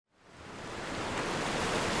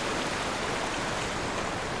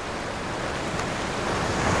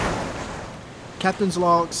Captain's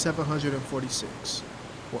Log 746.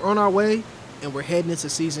 We're on our way, and we're heading into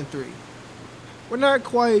Season 3. We're not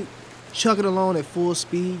quite chugging along at full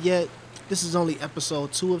speed yet. This is only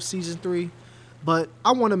Episode 2 of Season 3, but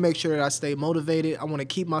I want to make sure that I stay motivated. I want to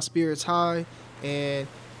keep my spirits high and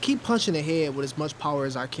keep punching ahead with as much power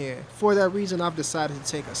as I can. For that reason, I've decided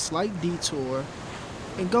to take a slight detour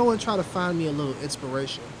and go and try to find me a little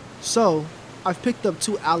inspiration. So, I've picked up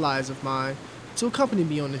two allies of mine to accompany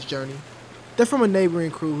me on this journey. They're from a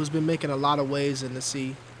neighboring crew who's been making a lot of waves in the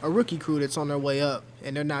sea, a rookie crew that's on their way up,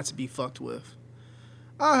 and they're not to be fucked with.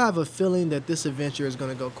 I have a feeling that this adventure is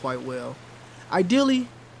going to go quite well. Ideally,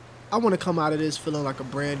 I want to come out of this feeling like a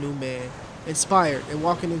brand new man, inspired and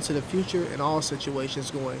walking into the future in all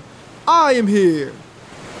situations going, I am here!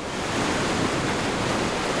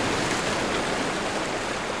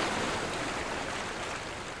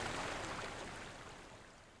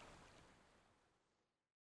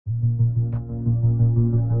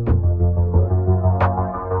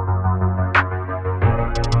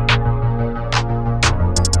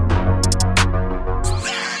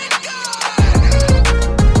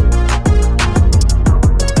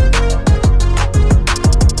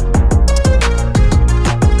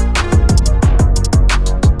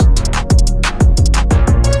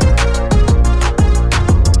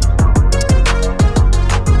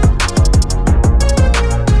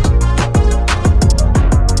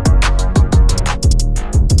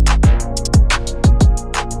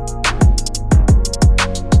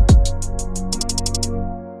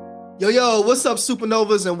 Yo, what's up,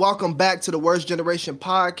 Supernovas, and welcome back to the Worst Generation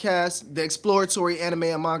Podcast, the exploratory anime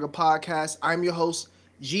and manga podcast. I'm your host,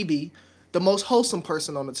 GB, the most wholesome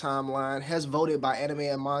person on the timeline, as voted by Anime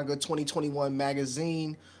and Manga 2021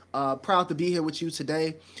 magazine. Proud to be here with you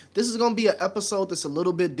today. This is going to be an episode that's a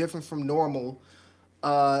little bit different from normal.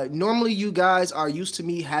 Normally, you guys are used to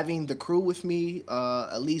me having the crew with me,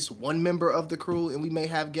 at least one member of the crew, and we may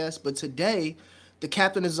have guests, but today, the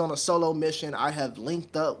captain is on a solo mission. I have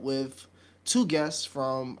linked up with two guests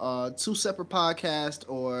from two separate podcasts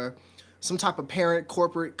or some type of parent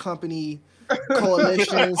corporate company,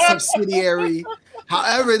 coalition, subsidiary.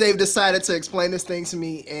 However, they've decided to explain this thing to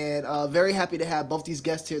me, and very happy to have both these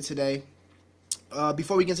guests here today.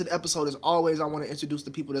 Before we get into the episode, as always, I want to introduce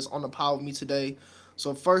the people that's on the pod with me today.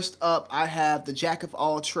 So first up, I have the jack of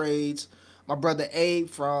all trades, my brother Abe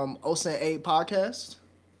from Osen Abe Podcast.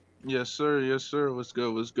 Yes, sir. Yes, sir. What's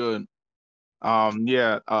good? What's good?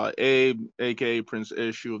 Abe, aka Prince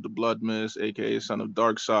Issue of the Blood Mist, aka Son of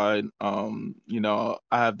Darkside. I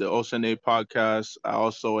have the Osen Abe podcast. I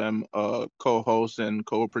also am a co-host and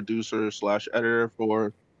co-producer slash editor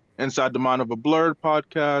for Inside the Mind of a Blurred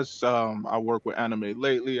podcast. I work with Anime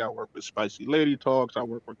Lately. I work with Spicy Lady Talks. I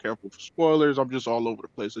work with Careful for Spoilers. I'm just all over the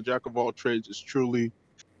place. The Jack of all trades is truly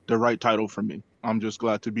the right title for me. I'm just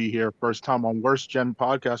glad to be here. First time on Worst Gen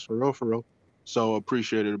podcast for real, for real. So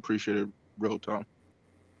appreciate it, real time.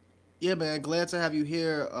 Yeah, man, glad to have you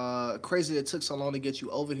here. Crazy it took so long to get you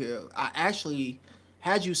over here. I actually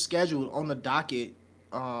had you scheduled on the docket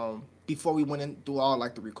before we went in through all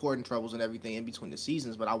like the recording troubles and everything in between the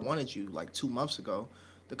seasons, but I wanted you like 2 months ago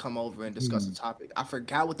to come over and discuss the topic. I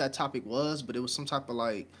forgot what that topic was, but it was some type of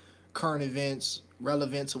like current events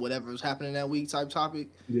relevant to whatever was happening that week type topic.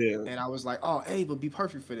 Yeah. And I was like, oh, hey, but be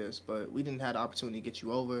perfect for this. But we didn't have the opportunity to get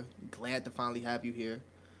you over. Glad to finally have you here.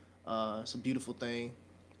 It's a beautiful thing.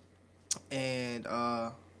 And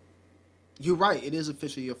you're right, it is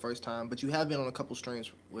officially your first time, but you have been on a couple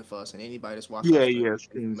streams with us, and anybody that's watched our streams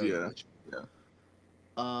is familiar with you.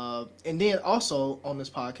 And then also on this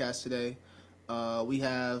podcast today, we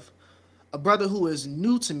have a brother who is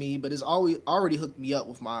new to me, but has already hooked me up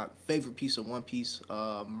with my favorite piece of One Piece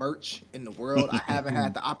merch in the world. I haven't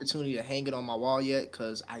had the opportunity to hang it on my wall yet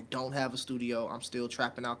because I don't have a studio. I'm still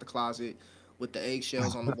trapping out the closet with the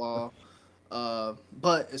eggshells on the wall.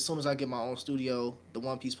 But as soon as I get my own studio, the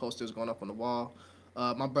One Piece poster is going up on the wall.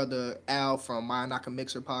 My brother Al from Mayonaka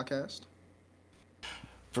Mixer podcast.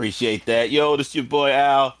 Appreciate that. Yo, this is your boy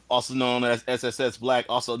Al, also known as SSS Black,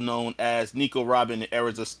 also known as Nico Robin, the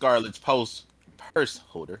Eras of Scarlet's purse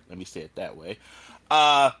holder. Let me say it that way.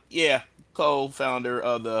 Co-founder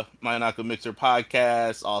of the Mayonaka Mixer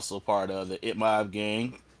podcast, also part of the It Mob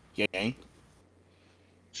gang.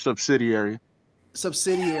 Subsidiary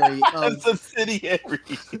Subsidiary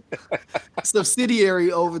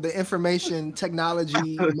over the information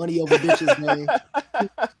technology money over bitches game.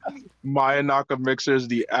 Mayonaka Mixer is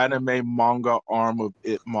the anime manga arm of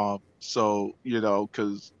It Mob. So,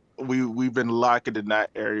 because we've been lacking in that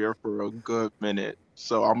area for a good minute.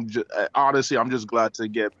 So I'm just glad to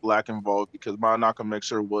get Black involved because Mayonaka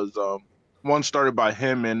Mixer was one started by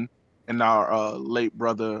him and and our late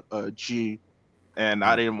brother G, and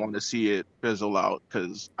I didn't want to see it fizzle out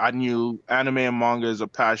because I knew anime and manga is a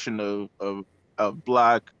passion of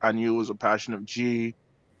Black. I knew it was a passion of G,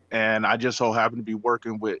 and I just so happened to be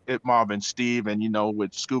working with Itmob and Steve, and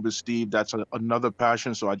with Scuba Steve, that's another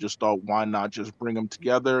passion. So I just thought, why not just bring them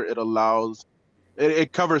together?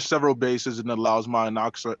 It covers several bases and allows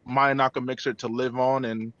Mayonaka Mixer to live on,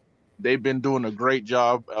 and they've been doing a great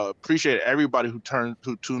job. Appreciate everybody who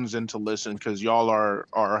tunes in to listen, because y'all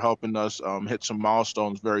are helping us hit some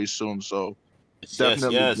milestones very soon. So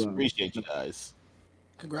definitely Yes. Appreciate you guys.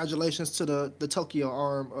 Congratulations to the Tokyo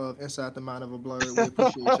arm of Inside the Mind of a Blur. We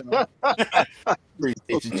appreciate y'all.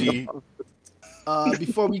 Appreciate you, G.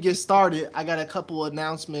 Before we get started, I got a couple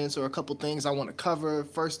announcements or a couple things I want to cover.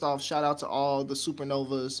 First off, shout out to all the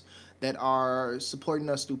supernovas that are supporting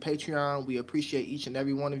us through Patreon. We appreciate each and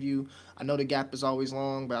every one of you. I know the gap is always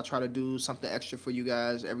long, but I try to do something extra for you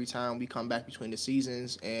guys every time we come back between the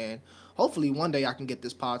seasons. And hopefully one day I can get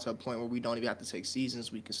this pod to a point where we don't even have to take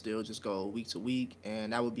seasons. We can still just go week to week,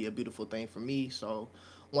 and that would be a beautiful thing for me. So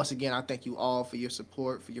once again, I thank you all for your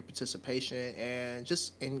support, for your participation, and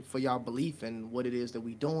for y'all belief in what it is that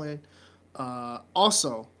we doing.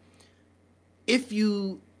 Also, if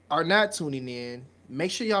you are not tuning in, make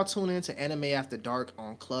sure y'all tune in to Anime After Dark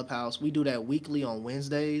on Clubhouse. We do that weekly on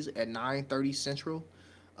Wednesdays at 9:30 Central.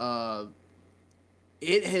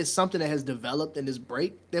 It has something that has developed in this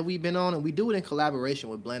break that we've been on, and we do it in collaboration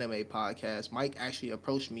with Blaname Podcast. Mike actually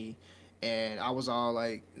approached me, and I was all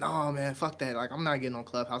like, "No, man, fuck that! Like, I'm not getting on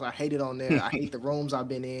Clubhouse. I hate it on there. I hate the rooms I've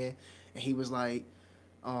been in." And he was like,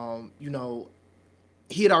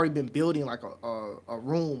 he had already been building like a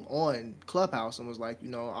room on Clubhouse, and was like,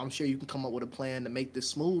 I'm sure you can come up with a plan to make this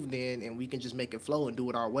smooth then, and we can just make it flow and do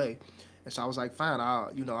it our way. And so I was like, fine,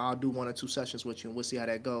 I'll do 1 or 2 sessions with you, and we'll see how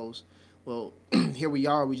that goes. Well, here we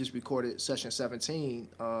are. We just recorded session 17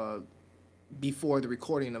 before the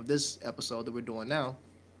recording of this episode that we're doing now.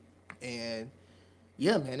 And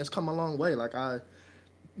yeah, man, it's come a long way. Like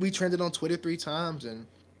we trended on Twitter 3 times and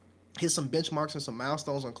hit some benchmarks and some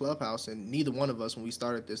milestones on Clubhouse, and neither one of us when we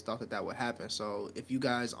started this thought that would happen. So if you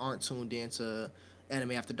guys aren't tuned into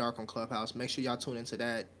Anime After Dark on Clubhouse, make sure y'all tune into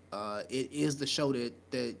that. It is the show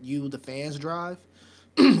that you, the fans, drive.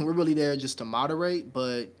 We're really there just to moderate,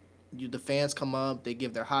 but the fans come up, they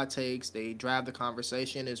give their hot takes, they drive the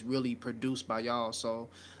conversation. It's really produced by y'all. So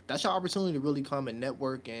that's your opportunity to really come and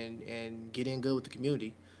network and get in good with the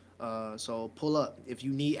community. So pull up. If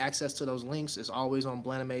you need access to those links, it's always on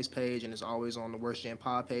Blaname's page, and it's always on the Worst Gen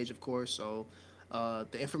Pod page, of course. So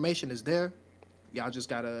the information is there. Y'all just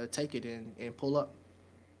gotta take it and pull up.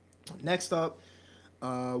 Next up,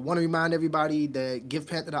 want to remind everybody that Give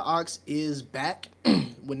Panther the Ox is back.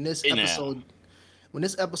 When this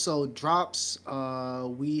episode drops,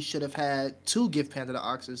 we should have had 2 Give Panther the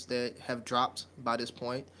Oxes that have dropped by this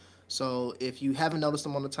point. So if you haven't noticed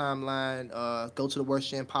them on the timeline, go to the Worst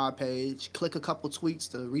Gen Pod page, click a couple tweets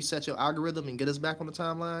to reset your algorithm and get us back on the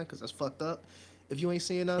timeline, because that's fucked up if you ain't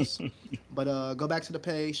seeing us. But go back to the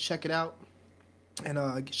page, check it out,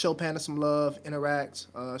 and show Panda some love, interact.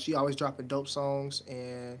 She always dropping dope songs,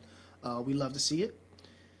 and we love to see it.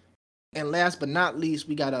 And last but not least,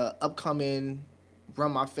 we got a upcoming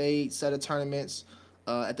Run My Fade set of tournaments.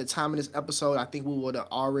 At the time of this episode, I think we would have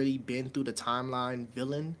already been through the Timeline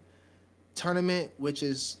Villain tournament, which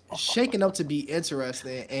is shaking up to be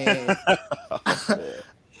interesting. And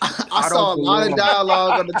I saw a lot of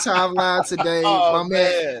dialogue on the timeline today.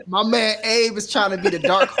 My man Abe is trying to be the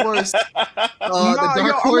dark horse.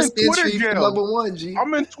 Horse entry for #1. G.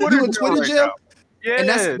 I'm in Twitter jail. Right, yeah, and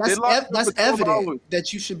that's evident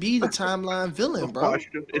that you should be the Timeline Villain, bro.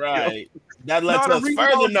 Right. That lets us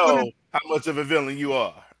further know how much of a villain you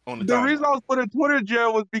are. The reason I was put in Twitter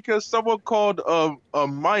jail was because someone called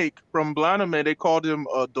Mike from Blaname. They called him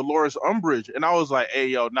Dolores Umbridge, and I was like, "Hey,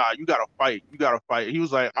 yo, nah, you gotta fight. He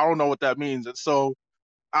was like, "I don't know what that means," and so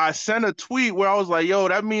I sent a tweet where I was like, "Yo,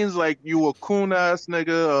 that means like you a coon ass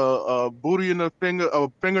nigga, a booty in the finger, a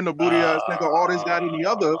finger in the booty ass nigga, all this, that, and the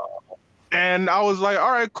other." And I was like,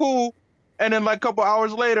 "All right, cool." And then like a couple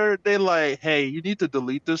hours later, they like, "Hey, you need to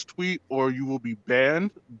delete this tweet or you will be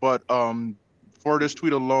banned. But for this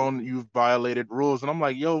tweet alone, you've violated rules." And I'm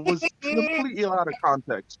like, "Yo, it was completely out of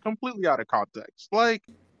context. Like,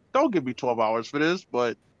 don't give me 12 hours for this."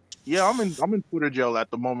 But yeah, I'm in Twitter jail at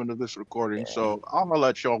the moment of this recording, so I'm gonna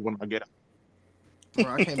let y'all when I get out. Bro,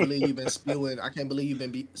 I can't believe you've been spewing. I can't believe you've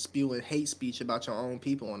been spewing hate speech about your own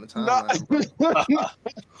people on the timeline.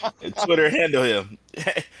 Twitter, handle him.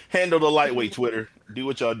 Handle the lightweight. Twitter, do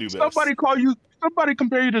what y'all do best. Somebody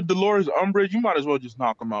compare you to Dolores Umbridge. You might as well just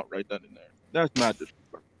knock him out right then and there. That's mad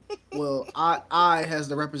disrespectful. Well, I, as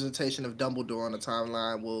the representation of Dumbledore on the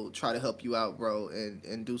timeline, will try to help you out, bro,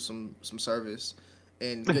 and do some service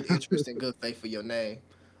and good interest and good faith for your name.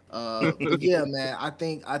 But yeah, man, I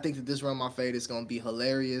think that this run my fade is gonna be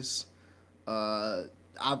hilarious. Uh,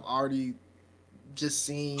 I've already just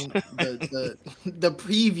seen the the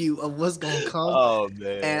preview of what's gonna come, Oh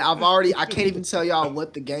and man. I can't even tell y'all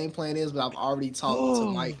what the game plan is, but I've already talked to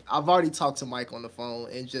Mike. I've already talked to Mike on the phone,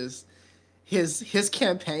 and just his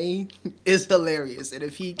campaign is hilarious. And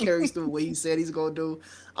if he carries through what he said he's gonna do,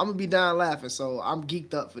 I'm gonna be down laughing. So I'm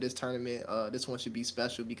geeked up for this tournament. This one should be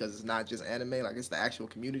special because it's not just anime, like it's the actual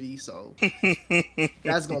community. So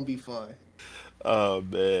that's gonna be fun. Oh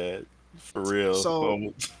man. For real.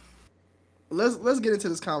 So let's get into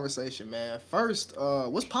this conversation, man. First,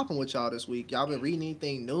 what's popping with y'all this week? Y'all been reading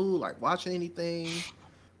anything new? Like watching anything?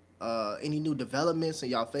 Any new developments in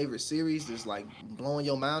y'all favorite series that's like blowing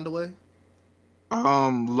your mind away?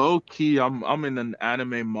 Low key, I'm in an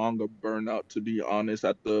anime manga burnout, to be honest,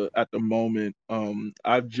 at the moment.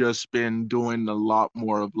 I've just been doing a lot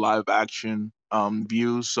more of live action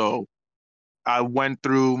views. So I went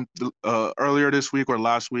through earlier this week or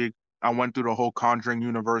last week, I went through the whole Conjuring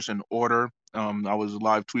universe in order. I was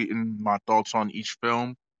live tweeting my thoughts on each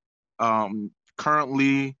film.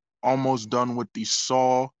 Currently almost done with the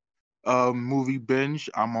Saw movie binge.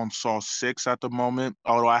 I'm on Saw 6 at the moment,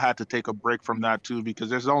 although I had to take a break from that too because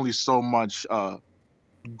there's only so much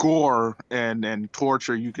gore and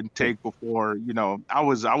torture you can take before, I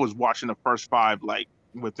was watching the first five like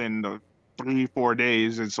within the 3-4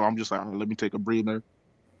 days, and so I'm just like, let me take a breather.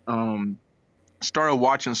 Um, Started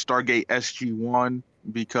watching Stargate SG-1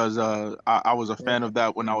 because I was a fan of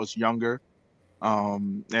that when I was younger.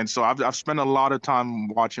 And so I've spent a lot of time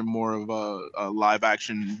watching more of live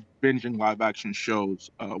action, binging live action shows.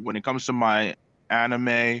 When it comes to my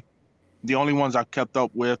anime, the only ones I've kept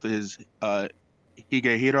up with is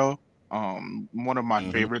Higehiro. One of my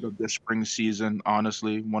hmm favorite of this spring season,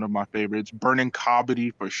 honestly, one of my favorites. Burning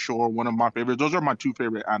Comedy for sure, one of my favorites. Those are my two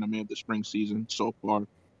favorite anime of the spring season so far.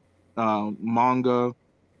 Manga,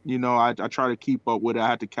 I try to keep up with it. I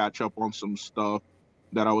had to catch up on some stuff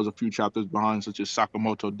that I was a few chapters behind, such as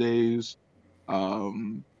Sakamoto Days,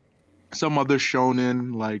 um, some other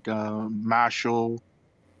shonen like Mashle,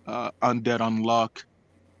 Undead Unluck,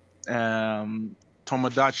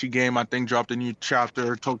 Tomodachi Game. I think dropped a new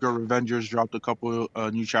chapter. Tokyo Revengers dropped a couple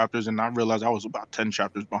new chapters, and I realized I was about 10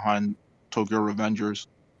 chapters behind Tokyo Revengers.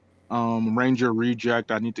 Ranger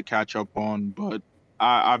Reject, I need to catch up on, but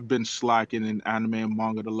I've been slacking in anime and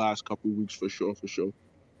manga the last couple weeks for sure, for sure.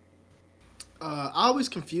 I always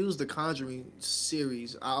confuse the Conjuring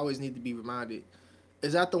series. I always need to be reminded.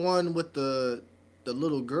 Is that the one with the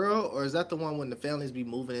little girl, or is that the one when the families be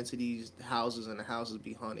moving into these houses and the houses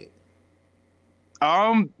be haunted?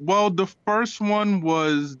 Well, the first one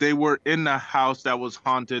was they were in a house that was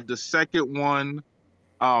haunted. The second one,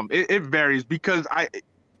 it varies because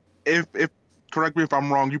if correct me if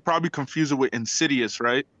I'm wrong, you probably confuse it with Insidious,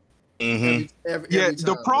 right? hmm Every Yeah,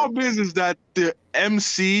 the time, bro. problem is that the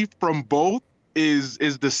MC from both is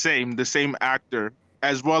the same actor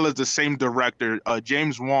as well as the same director.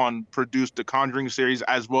 James Wan produced the Conjuring series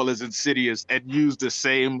as well as Insidious and used the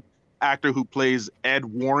same actor who plays Ed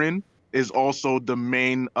Warren is also the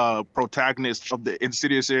main protagonist of the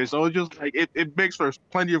Insidious series. So it's just like it makes for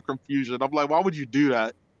plenty of confusion. I'm like, why would you do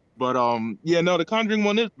that? But yeah, no, the Conjuring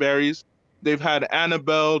one it varies. They've had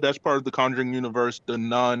Annabelle, that's part of the Conjuring universe, The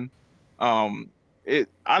Nun.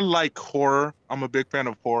 I like horror. I'm a big fan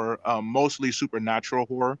of horror, mostly supernatural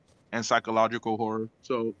horror and psychological horror.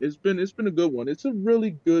 So it's been a good one. It's a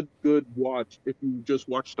really good watch if you just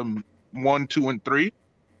watch them one, two, and three.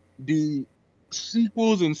 The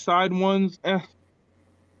sequels and side ones,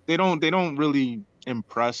 they don't really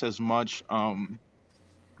impress as much.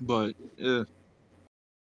 But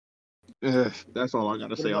that's all I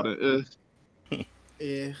gotta What say on about it.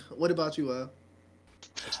 yeah? What about you,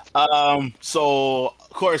 So of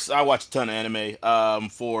course I watch a ton of anime.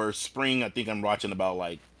 For spring, I think I'm watching about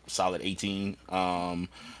like solid 18.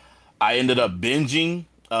 I ended up binging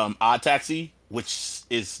Odd Taxi, which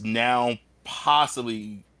is now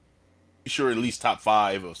possibly sure at least top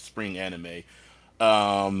five of spring anime.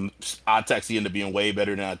 Um, Odd Taxi ended up being way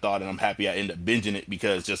better than I thought, and I'm happy I ended up binging it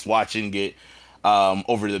because just watching it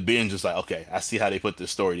over the binge was like, okay, I see how they put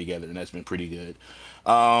this story together, and that's been pretty good.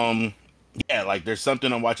 Um, yeah, like there's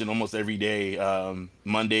something I'm watching almost every day.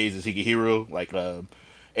 Mondays is Higehiro, like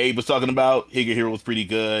Abe was talking about. Higehiro was pretty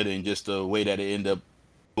good, and just the way that it ended up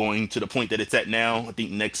going to the point that it's at now. I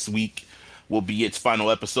think next week will be its final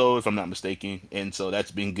episode, if I'm not mistaken, and so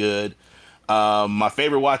that's been good. My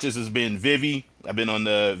favorite watches has been Vivi. I've been on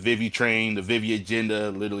the Vivi train, the Vivi agenda,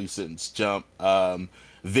 literally since jump.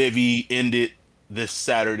 Vivi ended this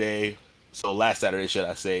Saturday, so last Saturday, should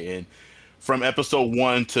I say? And from episode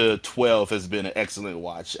 1 to 12 has been an excellent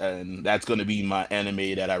watch, and that's going to be my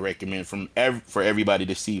anime that I recommend for everybody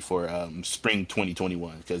to see for spring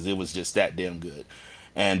 2021 because it was just that damn good.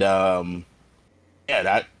 And yeah,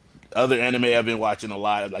 that other anime I've been watching a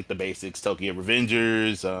lot, like the basics, Tokyo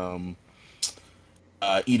Revengers,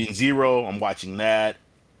 Eden Zero. I'm watching that.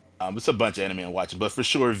 It's a bunch of anime I'm watching, but for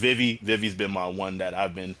sure, Vivi's been my one that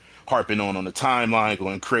I've been harping on the timeline,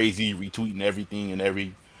 going crazy, retweeting everything and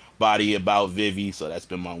everybody about Vivi. So that's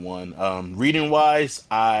been my one. Reading wise,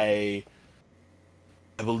 I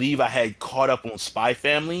believe I had caught up on Spy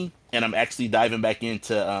Family, and I'm actually diving back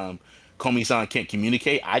into Komi-san Can't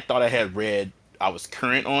Communicate. I thought I was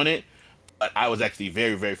current on it, but I was actually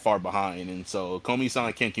very, very far behind. And so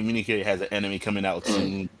Komi-san Can't Communicate has an anime coming out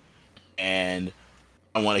soon, and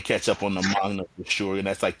I want to catch up on the manga for sure. And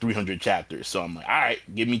that's like 300 chapters. So I'm like, all right,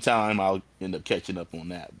 give me time. I'll end up catching up on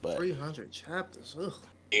that. But 300 chapters. Ugh.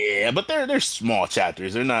 yeah, but they're small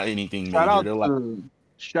chapters. They're not anything Shout major. out They're like, to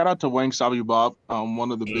shout out to Wang Sabi Bob,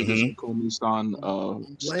 one of the biggest Mhm. Komi-san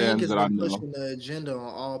Wang stands has that I been know. pushing the agenda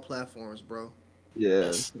on all platforms, bro.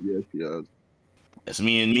 Yes, yes, yes. Yes,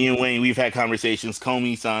 me and Wayne, we've had conversations.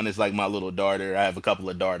 Komi-san is like my little daughter. I have a couple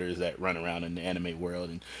of daughters that run around in the anime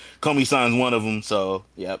world, and Komi-san's one of them. So,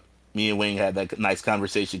 yep, me and Wayne had that nice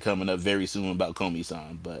conversation coming up very soon about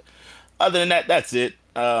Komi-san. But other than that, that's it.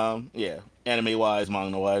 Yeah, anime wise,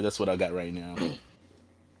 manga wise, that's what I got right now.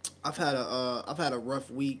 I've had a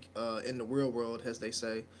rough week in the real world, as they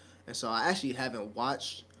say, and so I actually haven't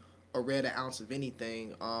watched or read an ounce of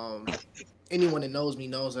anything. Anyone that knows me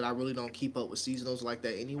knows that I really don't keep up with seasonals like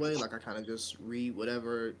that anyway. Like I kind of just read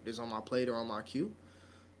whatever is on my plate or on my queue.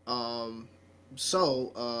 Um,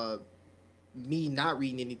 so me not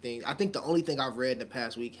reading anything, I think the only thing I've read in the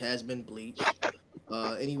past week has been Bleach.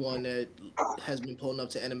 Anyone that has been pulling up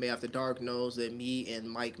to Anime After Dark knows that me and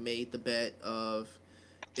Mike made the bet of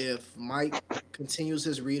if Mike continues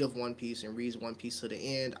his read of One Piece and reads One Piece to the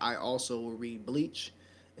end, I also will read Bleach.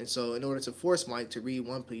 And so, in order to force Mike to read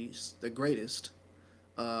One Piece, the greatest,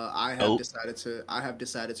 Nope. I have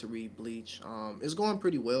decided to read Bleach. It's going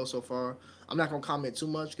pretty well so far. I'm not gonna comment too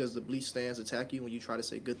much because the Bleach fans attack you when you try to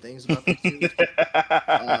say good things about the series.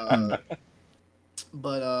 Uh,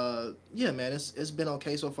 but yeah, man, it's been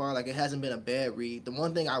okay so far. Like it hasn't been a bad read. The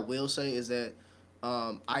one thing I will say is that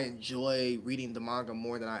I enjoy reading the manga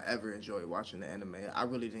more than I ever enjoyed watching the anime. I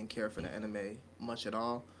really didn't care for the anime much at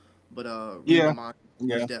all, but reading the Yeah, manga was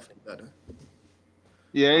yeah. definitely better.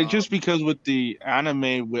 Yeah, it's Um, just because with the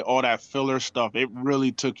anime with all that filler stuff, it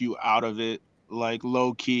really took you out of it. Like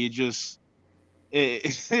low key,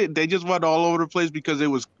 they just went all over the place because it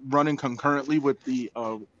was running concurrently with the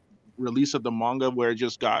release of the manga, where it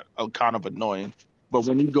just got kind of annoying. But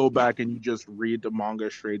when you go back and you just read the manga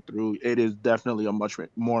straight through, it is definitely a much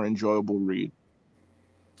more enjoyable read.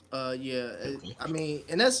 yeah, Okay. I mean,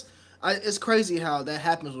 it's crazy how that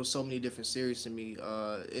happens with so many different series to me.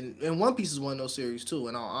 And One Piece is one of those series too.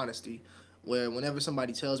 In all honesty, where whenever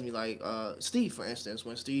somebody tells me like Steve, for instance,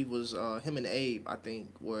 when Steve was him and Abe, I think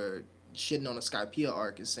were shitting on the Skypiea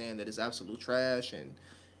arc and saying that it's absolute trash and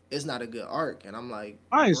it's not a good arc, and I'm like,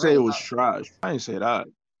 I didn't say it bro, was trash. I didn't say that.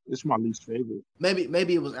 It's my least favorite.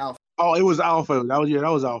 maybe it was Alpha. Oh, it was Alpha. That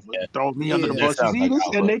was Alpha. Yeah, Throw me under the Yeah, that bus. You sounds see like this?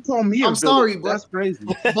 And alpha. they call me a I'm villain. sorry, bro. That's crazy.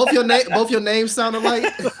 Both your names sound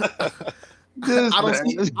alike. This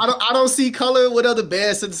man. I don't see color. What other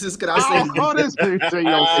bad sentences could I say Oh, to you? this thing say you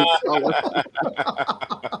don't see Uh,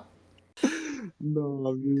 color.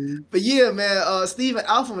 No, man. But yeah, man, Steve and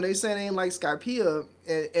Alpha, when they saying they ain't like Skypiea,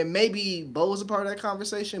 and maybe Bo was a part of that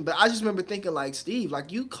conversation, but I just remember thinking, like, Steve,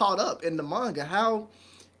 like, you caught up in the manga. How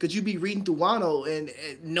could you be reading through Wano and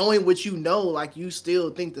knowing what you know, like, you still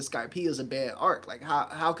think the Skypiea is a bad arc? Like,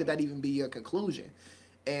 how could that even be your conclusion?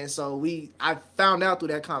 And so I found out through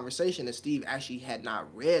that conversation that Steve actually had not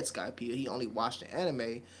read Skypiea. He only watched the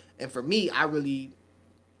anime. And for me,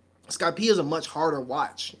 Skypiea is a much harder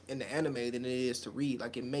watch in the anime than it is to read.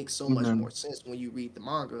 Like it makes so much Mhm. more sense when you read the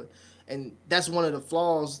manga, and that's one of the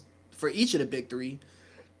flaws for each of the big three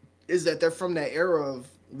is that they're from that era of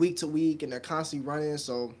week to week and they're constantly running.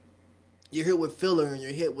 So you're hit with filler and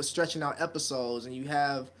you're hit with stretching out episodes, and you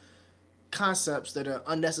have concepts that are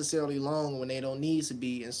unnecessarily long when they don't need to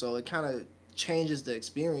be, and so it kind of changes the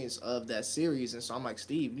experience of that series. And so I'm like,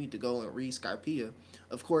 Steve, you need to go and read Skypiea.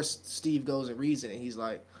 Of course, Steve goes and reads it, and he's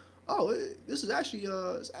like, "Oh, this is actually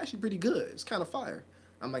it's actually pretty good. It's kind of fire."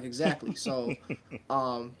 I'm like, exactly. So,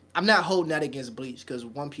 I'm not holding that against Bleach because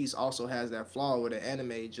One Piece also has that flaw where the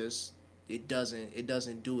anime just it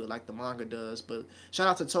doesn't do it like the manga does. But shout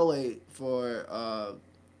out to Toei for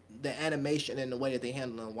the animation and the way that they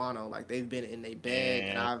handle Wano. Like they've been in their bag,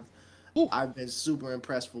 and And I've been super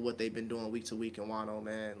impressed with what they've been doing week to week in Wano,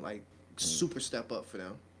 man. Like super step up for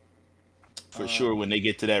them. for sure, when they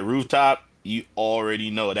get to that rooftop, you already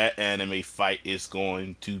know that anime fight is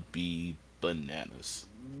going to be bananas.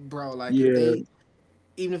 Bro, like if Yeah, they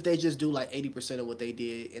even if they just do like 80% of what they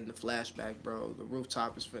did in the flashback, bro, the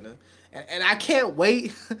rooftop is finna, and I can't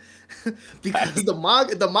wait because the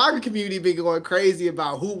manga community been going crazy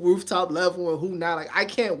about who rooftop level and who not. Like I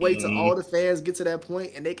can't wait till Mhm. all the fans get to that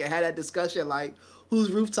point and they can have that discussion like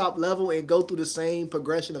who's rooftop level and go through the same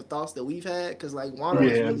progression of thoughts that we've had. Because like Wano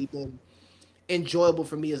has yeah, really been enjoyable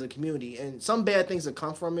for me as a community, and some bad things that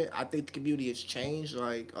come from it. I think the community has changed.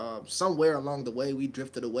 Like somewhere along the way, we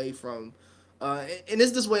drifted away from, and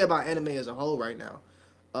it's this way about anime as a whole right now.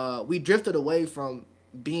 We drifted away from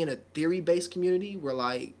being a theory based community where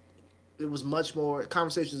like it was much more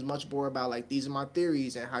conversations much more about like these are my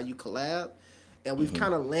theories and how you collab, and we've Mhm.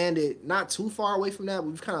 kind of landed not too far away from that. But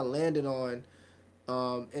we've kind of landed on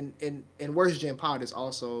and Worst Gen Pod is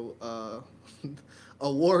also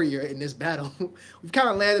a warrior in this battle. We've kind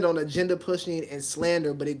of landed on agenda pushing and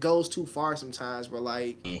slander, but it goes too far sometimes. Where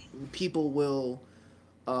like people will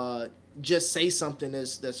uh, just say something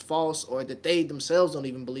that's false or that they themselves don't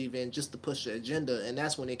even believe in just to push the agenda, and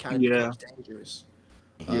that's when it kind of yeah, becomes dangerous.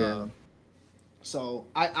 yeah. Uh, so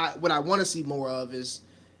I what I want to see more of is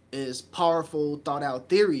powerful, thought out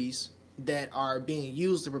theories that are being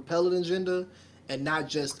used to propel an agenda, and not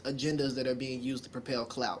just agendas that are being used to propel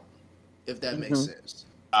clout. If that makes Hmm. sense.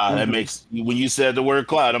 That Hmm. makes when you said the word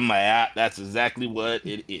cloud, I'm like, that's exactly what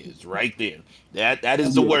it is right there. That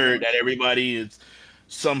is the Yeah, word that everybody is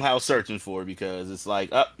somehow searching for because it's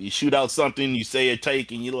like, up, you shoot out something, you say a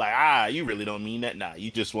take, and you're like, you really don't mean that. Nah,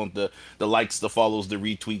 you just want the likes, the follows, the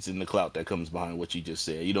retweets, and the clout that comes behind what you just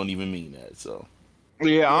said. You don't even mean that. So,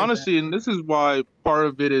 yeah. Yeah, man. Honestly, and this is why part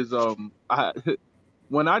of it is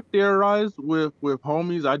when I theorize with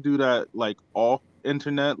homies, I do that like off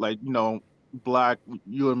internet, like Black,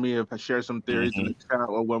 you and me have shared some theories in hmm the chat,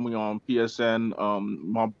 or when we on PSN.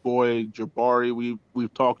 My boy Jabari,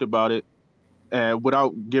 we've talked about it, and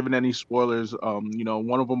without giving any spoilers,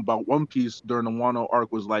 one of them about One Piece during the Wano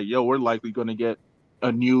arc was like, "Yo, we're likely gonna get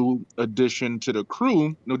a new addition to the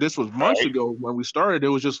crew." No, this was months right? ago when we started. It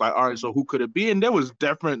was just like, all right, so who could it be? And there was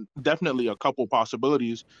definitely a couple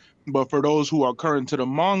possibilities. But for those who are current to the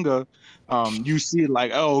manga, you see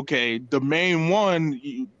like, oh, okay, the main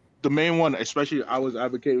one, especially I was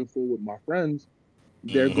advocating for with my friends,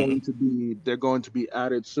 hmm they're going to be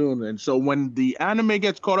added soon. And so when the anime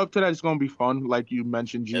gets caught up to that, it's going to be fun, like you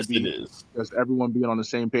mentioned, Yes, it GB, is. just everyone being on the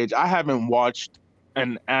same page. I haven't watched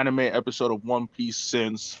an anime episode of One Piece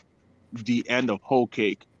since the end of Whole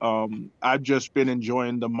Cake. I've just been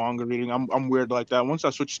enjoying the manga reading. I'm weird like that. Once I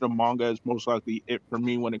switch to manga, it's most likely it for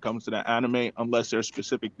me when it comes to the anime, unless there's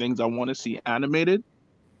specific things I want to see animated.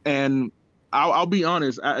 And I'll be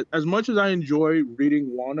honest, as much as I enjoy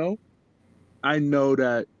reading Wano, I know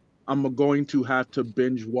that I'm going to have to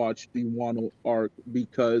binge watch the Wano arc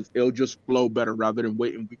because it'll just flow better rather than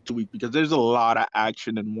waiting week to week, because there's a lot of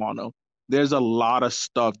action in Wano. There's a lot of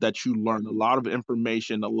stuff that you learn, a lot of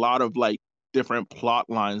information, a lot of like different plot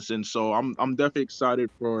lines, and so I'm definitely excited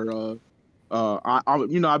for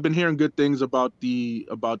I've been hearing good things about the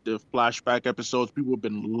flashback episodes. People have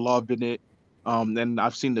been loving it. And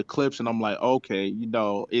I've seen the clips and I'm like, okay,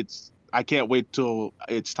 I can't wait till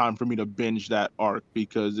it's time for me to binge that arc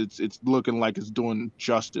because it's looking like it's doing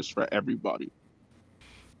justice for everybody.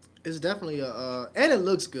 It's definitely and it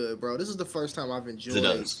looks good, bro. This is the first time I've Yes, it enjoyed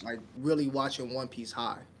does. like really watching One Piece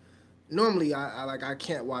high. Normally, I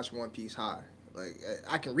can't watch One Piece high. Like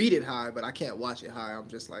I can read it high, but I can't watch it high. I'm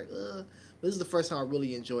just like, This is the first time I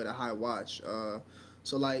really enjoyed a high watch.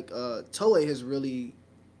 So like, Toei has really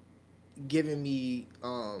given me,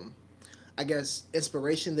 I guess,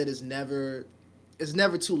 inspiration that is never. It's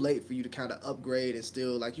never too late for you to kind of upgrade and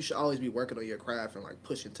still like you should always be working on your craft and like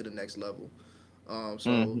pushing to the next level.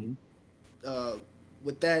 So Hmm. uh,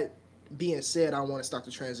 with that being said, I want to start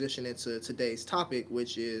to transition into today's topic,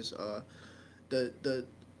 which is the the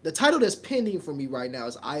the title that's pending for me right now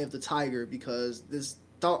is Eye of the Tiger because this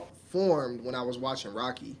thought formed when I was watching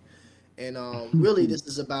Rocky, and really this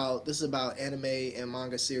is about anime and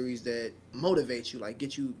manga series that motivate you, like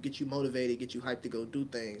get you motivated, get you hyped to go do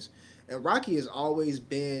things. And Rocky has always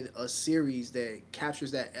been a series that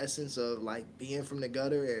captures that essence of like being from the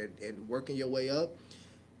gutter and working your way up.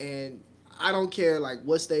 And I don't care like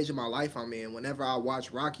what stage of my life I'm in. Whenever I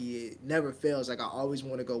watch Rocky, it never fails. Like I always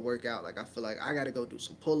want to go work out. Like I feel like I got to go do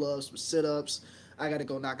some pull ups, some sit ups. I got to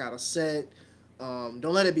go knock out a set. Don't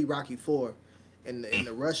let it be Rocky 4. And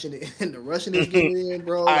the Russian and the Russian is getting in,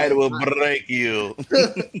 bro. I Like will break you.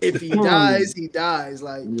 if he dies, he dies.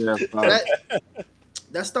 Like Yeah, that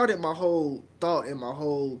that started my whole thought and my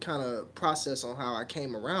whole kind of process on how I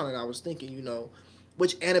came around. And I was thinking,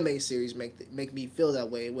 which anime series make me feel that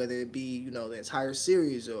way, whether it be, the entire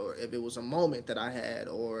series, or if it was a moment that I had,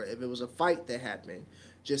 or if it was a fight that happened.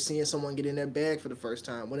 Just seeing someone get in their bag for the first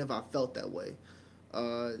time, whenever I felt that way.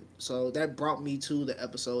 So that brought me to the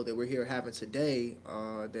episode that we're here having today,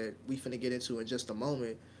 that we finna get into in just a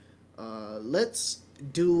moment. Let's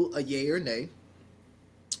do a yay or nay.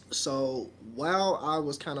 So while I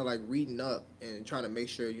was kind of like reading up and trying to make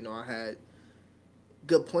sure, I had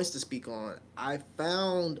good points to speak on, I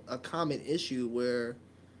found a common issue where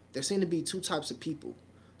there seem to be two types of people.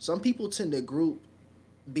 Some people tend to group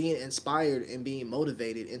being inspired and being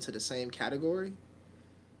motivated into the same category,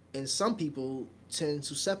 and some people tend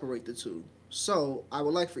to separate the two. So I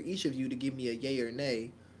would like for each of you to give me a yay or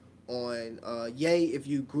nay on yay if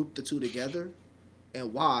you group the two together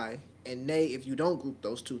and why, and nay if you don't group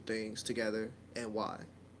those two things together and why.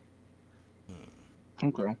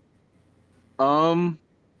 Okay. Um,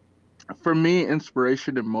 for me,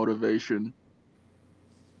 inspiration and motivation,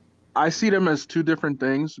 I see them as two different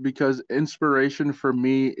things because inspiration for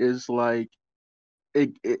me is like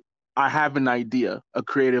it I have an idea, a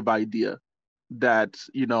creative idea that,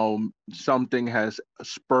 something has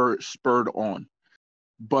spurred on.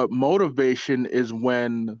 But motivation is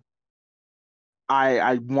when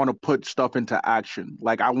I want to put stuff into action.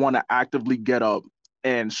 Like I want to actively get up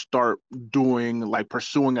and start doing, like,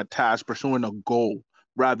 pursuing a task, pursuing a goal,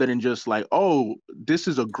 rather than just like, oh, this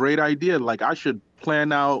is a great idea. Like I should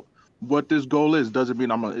plan out what this goal is. Doesn't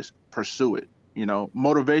mean I'm gonna pursue it.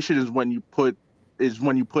 Motivation is when you put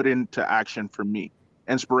into action. For me,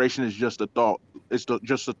 inspiration is just a thought.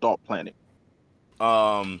 Just a thought planning.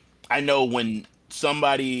 I know when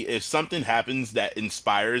if something happens that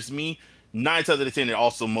inspires me, 9 times out of 10 it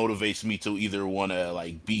also motivates me to either want to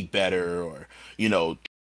like be better, or you know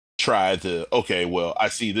try to, okay, well, I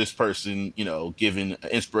see this person, giving an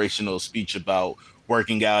inspirational speech about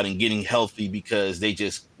working out and getting healthy because they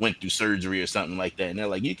just went through surgery or something like that, and they're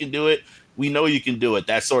like, you can do it. We know you can do it.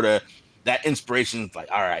 That inspiration is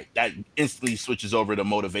like, all right, that instantly switches over to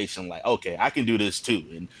motivation, like, okay, I can do this too.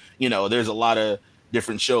 And there's a lot of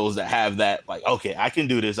different shows that have that, like, okay, I can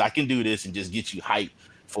do this, and just get you hyped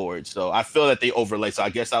for it. So I feel that they overlay. So I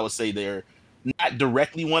guess I would say they're not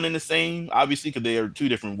directly one and the same, obviously, because they are two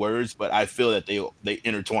different words, but I feel that they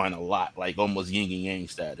intertwine a lot, like almost yin and yang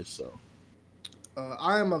status. So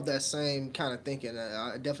I am of that same kind of thinking.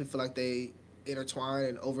 I definitely feel like they intertwine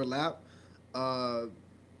and overlap. Uh,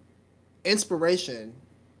 Inspiration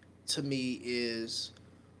to me is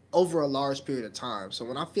over a large period of time. So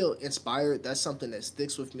when I feel inspired, that's something that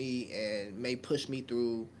sticks with me and may push me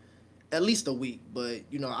through at least a week. But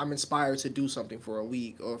I'm inspired to do something for a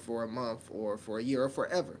week or for a month or for a year or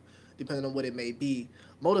forever, depending on what it may be.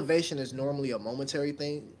 Motivation is normally a momentary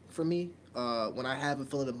thing for me. When I have a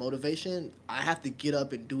feeling of motivation, I have to get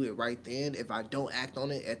up and do it right then. If I don't act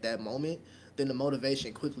on it at that moment, then the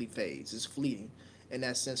motivation quickly fades. It's fleeting in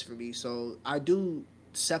that sense for me. So I do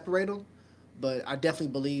separate them, but I definitely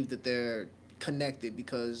believe that they're connected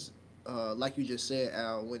because, like you just said,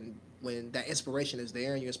 Al, when that inspiration is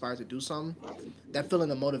there and you're inspired to do something, that feeling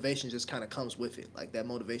of motivation just kind of comes with it. Like that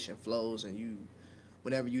motivation flows, and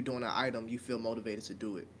whenever you're doing an item, you feel motivated to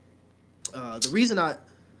do it. The reason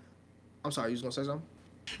I'm sorry, you was gonna say something?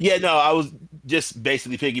 yeah, no, I was just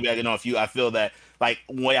basically piggybacking off you. I feel that, like,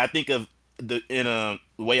 way I think of the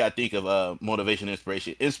way I think of motivation and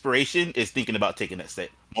inspiration is thinking about taking that step.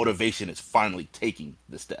 Motivation is finally taking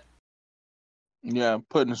the step. Yeah,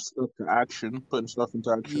 putting stuff to action, putting stuff into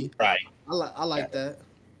Yeah, action. Right. I like that.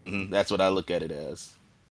 That's what I look at it as.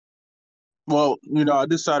 Well, I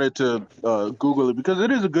decided to Google it because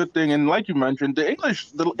it is a good thing, and like you mentioned, the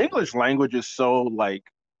English language is so like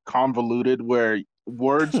convoluted, where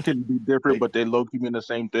words can be different, but they low key mean the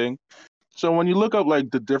same thing. So when you look up like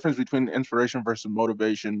the difference between inspiration versus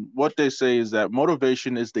motivation, what they say is that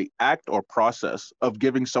motivation is the act or process of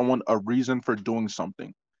giving someone a reason for doing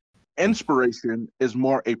something. Inspiration is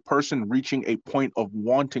more a person reaching a point of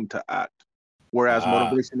wanting to act, whereas Ah,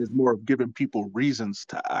 motivation is more of giving people reasons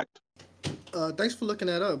to act. Thanks for looking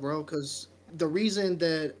that up, bro. Because the reason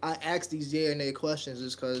that I ask these yeah and nay questions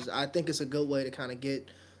is because I think it's a good way to kind of get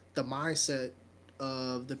the mindset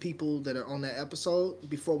of the people that are on that episode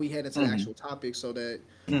before we head into the Hmm. actual topic, so that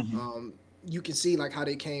Hmm. um, you can see like how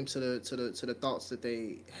they came to the thoughts that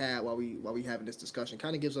they had while we having this discussion.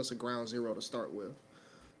 Kind of gives us a ground zero to start with.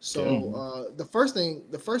 Yeah. So the first thing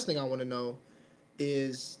I want to know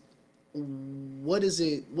is what is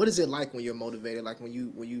it like when you're motivated, like when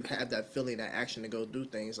you have that feeling, that action to go do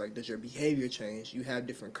things, like does your behavior change? You have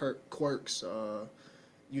different quirks.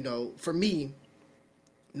 For me,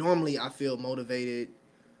 normally I feel motivated.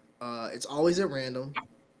 It's always at random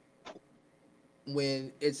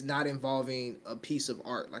when it's not involving a piece of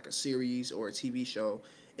art like a series or a TV show.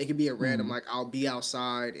 It can be at random, Mm-hmm. like I'll be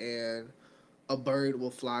outside and a bird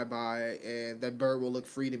will fly by and that bird will look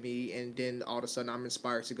free to me, and then all of a sudden I'm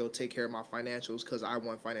inspired to go take care of my financials because I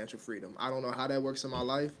want financial freedom. I don't know how that works in my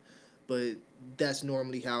life, but that's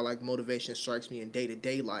normally how like motivation strikes me in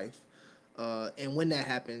day-to-day life. And when that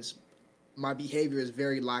happens, my behavior is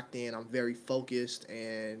very locked in, I'm very focused,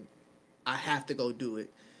 and I have to go do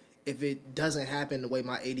it. If it doesn't happen the way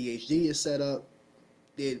my ADHD is set up,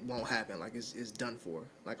 it won't happen. Like it's done for.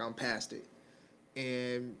 Like I'm past it.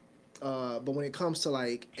 And but when it comes to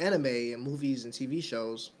like anime and movies and TV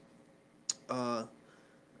shows, uh,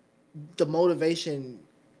 the motivation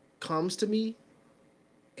comes to me,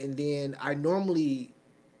 and then I normally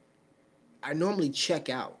check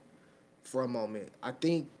out for a moment. I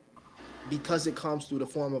think because it comes through the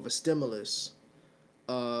form of a stimulus.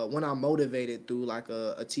 When I'm motivated through like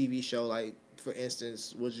a TV show, like for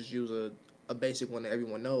instance, we'll just use a basic one that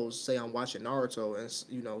everyone knows. Say I'm watching Naruto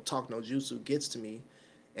and Talk No Jutsu gets to me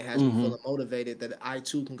and has me Mm-hmm. feeling motivated that I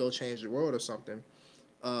too can go change the world or something.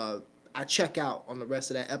 uh, I check out on the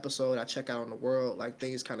rest of that episode. I check out on the world. Like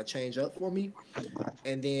things kind of change up for me,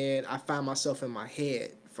 and then I find myself in my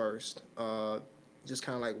head first. Just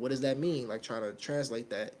kind of like, what does that mean? Like trying to translate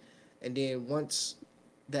that, and then once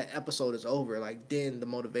that episode is over, like then the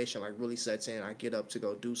motivation like really sets in. I get up to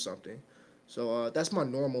go do something. So that's my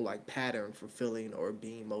normal like pattern for feeling or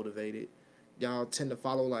being motivated. Y'all tend to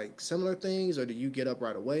follow like similar things, or do you get up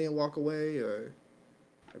right away and walk away, or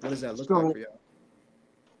like what does that look like So for y'all?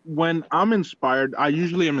 when I'm inspired, I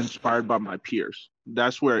usually am inspired by my peers.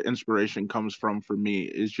 That's where inspiration comes from for me.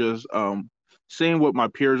 It's just seeing what my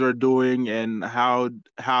peers are doing and how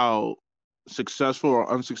successful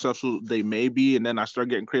or unsuccessful they may be, and then I start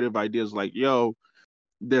getting creative ideas like, yo,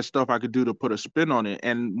 there's stuff I could do to put a spin on it.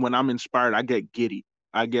 And when I'm inspired, I get giddy.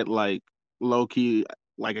 I get like low key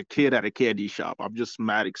like a kid at a candy shop. I'm just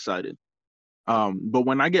mad excited. But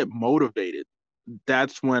when I get motivated,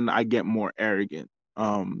 that's when I get more arrogant.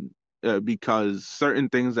 Because certain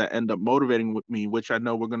things that end up motivating with me, which I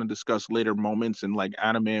know we're gonna discuss later, moments in like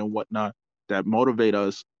anime and whatnot that motivate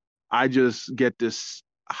us, I just get this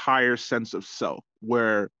higher sense of self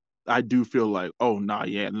where I do feel like, oh nah,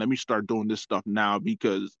 yeah, let me start doing this stuff now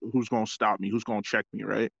because who's gonna stop me? Who's gonna check me,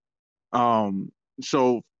 right? Um,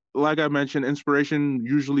 so like I mentioned, inspiration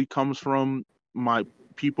usually comes from my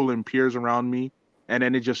people and peers around me, and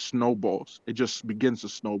then it just snowballs. It just begins to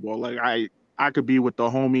snowball. Like I could be with the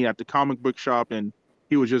homie at the comic book shop, and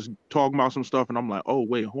he was just talking about some stuff, and I'm like, oh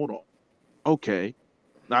wait, hold on, okay.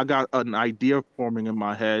 I got an idea forming in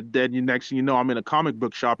my head. Then you next thing you know, I'm in a comic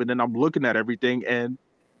book shop, and then I'm looking at everything. And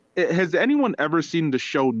has anyone ever seen the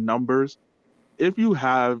show Numbers? If you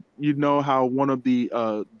have, you know how one of the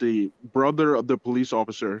brother of the police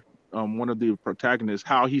officer, one of the protagonists,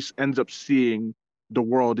 how ends up seeing the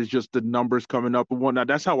world is just the numbers coming up and whatnot.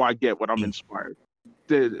 That's how I get when I'm inspired.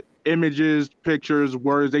 The images, pictures,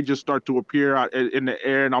 words, they just start to appear out in the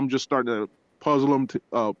air, and I'm just starting to puzzle them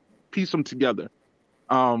to piece them together.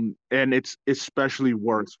 And it's especially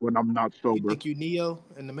worse when I'm not You sober. think you Neo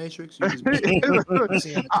in the Matrix? You just be I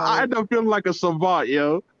seeing the I color. end up feeling like a savant,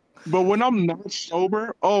 yo. But when I'm not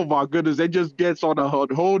sober, oh my goodness, it just gets on a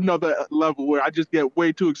whole nother level where I just get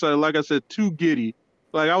way too excited. Like I said, too giddy.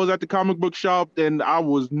 Like I was at the comic book shop and I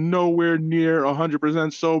was nowhere near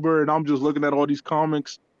 100% sober, and I'm just looking at all these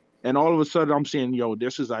comics, and all of a sudden I'm saying, "Yo,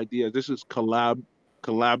 this is idea. This is collab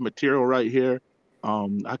material right here.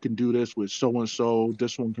 I can do this with so and so.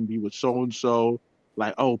 This one can be with so and so.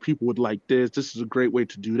 Like, oh, people would like this. This is a great way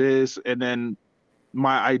to do this." And then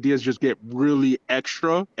my ideas just get really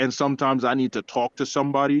extra, and sometimes I need to talk to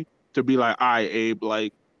somebody to be like, all right, Abe,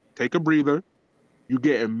 like, take a breather. You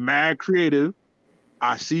getting mad creative.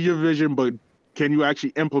 I see your vision, but can you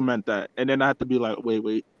actually implement that? And then I have to be like,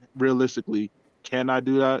 wait, realistically, can I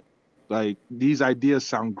do that? Like, these ideas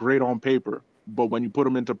sound great on paper, but when you put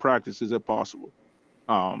them into practice, is it possible?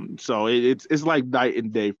 So it's like night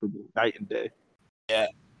and day for me, night and day. Yeah.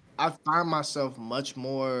 I find myself much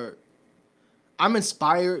more. I'm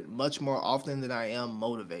inspired much more often than I am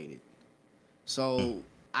motivated. So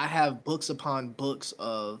I have books upon books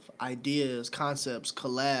of ideas, concepts,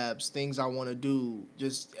 collabs, things I want to do.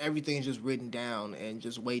 Just everything's just written down and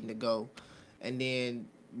just waiting to go. And then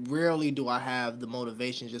rarely do I have the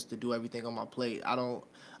motivation just to do everything on my plate. I don't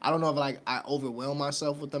know if like I overwhelm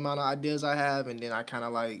myself with the amount of ideas I have, and then I kind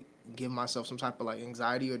of like give myself some type of like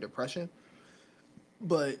anxiety or depression.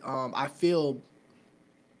 But I feel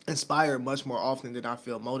inspired much more often than I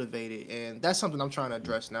feel motivated, and that's something I'm trying to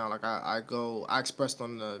address now. Like I expressed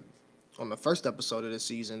on the first episode of the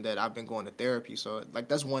season that I've been going to therapy. So like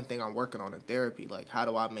that's one thing I'm working on in therapy. Like how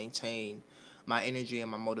do I maintain my energy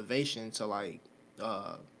and my motivation to like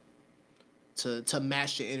uh to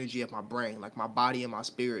match the energy of my brain. Like my body and my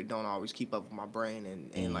spirit don't always keep up with my brain,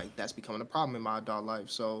 and Mm. like that's becoming a problem in my adult life.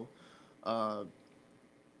 So uh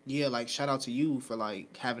yeah, like shout out to you for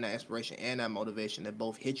like having that inspiration and that motivation that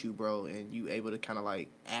both hit you, bro, and you able to kind of like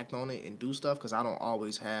act on it and do stuff, because I don't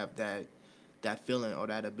always have that feeling or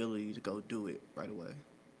that ability to go do it right away.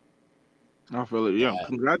 I feel it. Yeah, Yeah,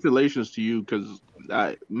 congratulations to you because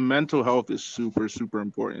mental health is super, super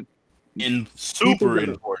important. and People super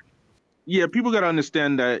gotta, important. yeah, people gotta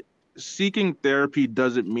understand that seeking therapy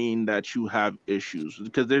doesn't mean that you have issues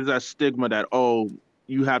because there's that stigma that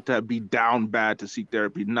you have to be down bad to seek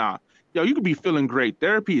therapy. Nah, yo, you could be feeling great.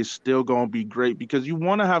 Therapy is still gonna be great because you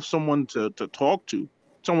want to have someone to talk to,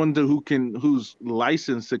 someone who's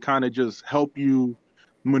licensed to kind of just help you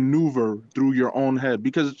maneuver through your own head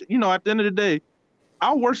because at the end of the day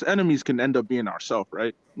our worst enemies can end up being ourselves,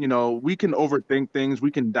 right? We can overthink things,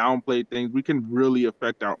 we can downplay things, we can really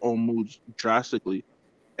affect our own moods drastically.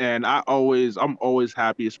 And I'm always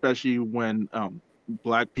happy, especially when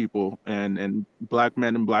black people and black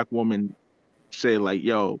men and black women say like,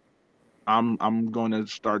 "Yo, I'm going to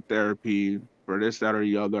start therapy for this, that, or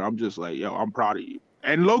the other." I'm just like, "Yo, I'm proud of you,"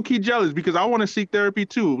 and low key jealous because I want to seek therapy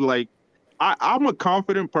too. Like, I'm a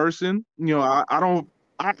confident person. I don't.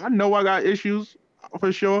 I know I got issues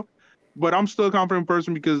for sure, but I'm still a confident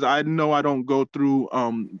person because I know I don't go through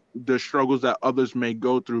the struggles that others may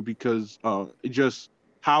go through because it just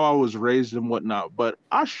how I was raised and whatnot. But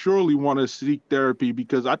I surely want to seek therapy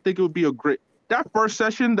because I think it would be a great that first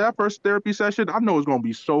therapy session. I know it's gonna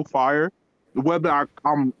be so fire. Whether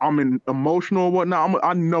I'm in emotional or whatnot,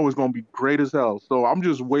 I know it's gonna be great as hell. So I'm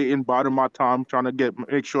just waiting, biding my time, trying to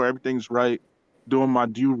make sure everything's right, doing my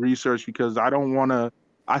due research because I don't want to.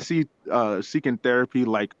 I see seeking therapy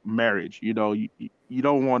like marriage. You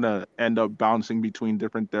don't want to end up bouncing between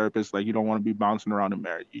different therapists. Like you don't want to be bouncing around in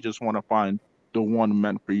marriage. You just want to find the one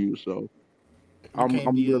meant for you. So You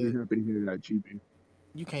can't I'm be really a happy to hear that, GB.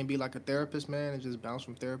 you can't be like a therapist, man, and just bounce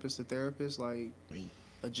from therapist to therapist like I mean,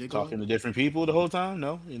 a gigolo. talking to different people the whole time.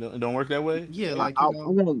 No, it don't work that way. Yeah, Like, like I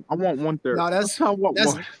want one no, therapist. I want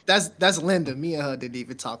that's one. that's Linda. Me and her didn't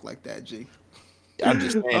even talk like that, G. I'm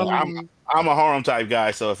just saying, um, I'm a harem type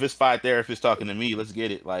guy. So if it's five therapists talking to me, let's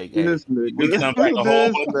get it. Like, hey, listen, we can unpack a whole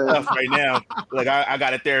bunch of listen. stuff right now. Like, I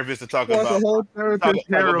got a therapist to talk Want the about. whole therapist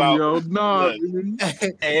Talk harem, about. yo? Nah, Look, man.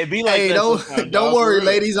 hey, it be like Hey, that sometimes, don't dog. For worry, real.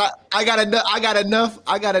 ladies. I got enough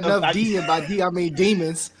I, D, and by D I mean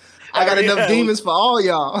demons. I got I, enough yeah, demons for all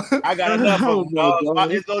y'all. I got enough of Hell them, no, dog.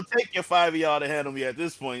 dog. It's gonna take your five of y'all to handle me at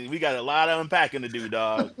this point. We got a lot of unpacking to do,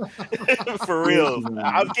 dog. For real.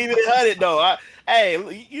 I'm Listen, keeping it 100 though.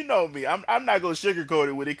 Hey, you know me. I'm not gonna sugarcoat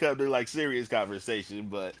it when it comes to like serious conversation,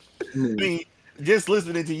 but I man. mean, just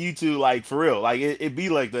listening to you two, like for real, like it be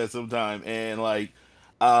like that sometime, and like,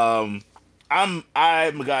 um, I'm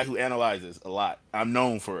a guy who analyzes a lot. I'm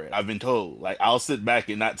known for it. I've been told. Like I'll sit back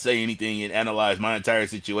and not say anything and analyze my entire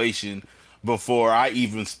situation before I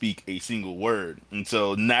even speak a single word. And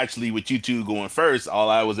so naturally, with you two going first, all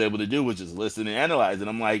I was able to do was just listen and analyze. And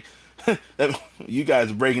I'm like, you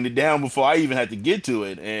guys are breaking it down before I even had to get to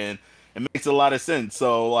it, and it makes a lot of sense.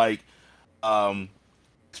 So like, um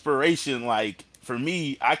inspiration, like for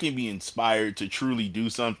me, I can be inspired to truly do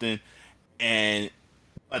something, and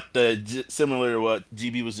but similar to what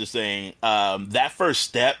GB was just saying, that first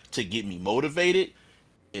step to get me motivated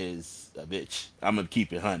is a bitch. I'm gonna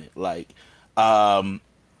keep it 100. Like, um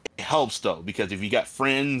it helps though, because if you got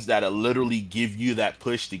friends that'll literally give you that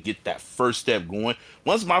push to get that first step going,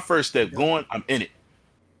 once my first step Yep. going, I'm in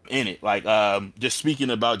it. Like, just speaking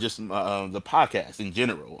about just the podcast in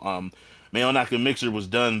general. Mayonnaise Mixer was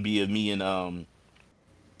done via me and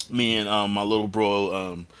my little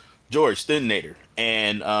bro George Stinnator,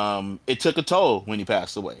 and it took a toll when he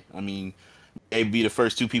passed away. I mean, they'd be the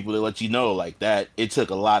first two people to let you know like that. It took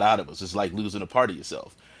a lot out of us. It's like losing a part of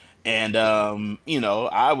yourself. And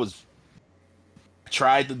I was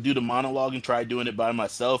tried to do the monologue and tried doing it by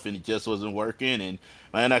myself, and it just wasn't working. And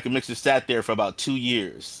my Mixer sat there for about 2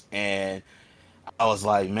 years, and I was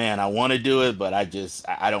like, man, I want to do it, but I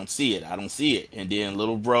don't see it. I don't see it. And then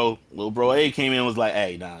little bro A came in and was like,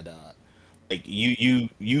 hey, nah, dog. Like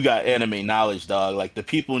you got anime knowledge, dog. Like the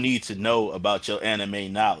people need to know about your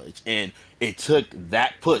anime knowledge. And it took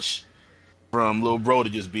that push from little bro to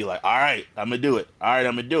just be like, all right, I'm gonna do it. All right,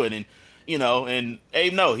 I'm gonna do it. And and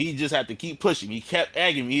Abe, no, he just had to keep pushing. He kept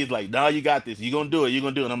egging me. He's like, no, you got this. You gonna do it. You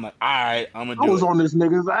gonna do it. And I'm like, all right, I'm gonna I do was it. on this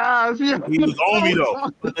nigga's ass. Yeah. He was on me though.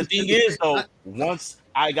 But the thing is though, once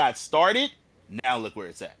I got started, now look where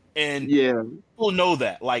it's at. And Yeah. people know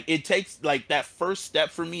that. Like it takes like that first step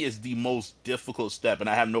for me is the most difficult step, and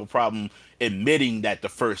I have no problem admitting that the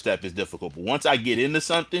first step is difficult. But once I get into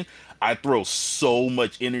something, I throw so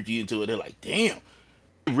much energy into it. They're like, damn,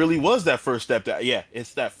 it really was that first step. That yeah,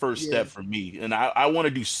 it's that first Yeah. step for me. And I want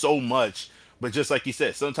to do so much, but just like you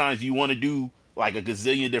said, sometimes you want to do like a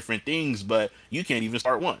gazillion different things, but you can't even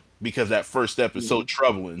start one because that first step is so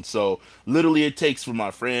troubling. So literally it takes for my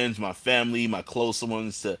friends, my family, my close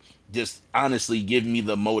ones to just honestly give me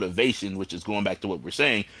the motivation, which is going back to what we're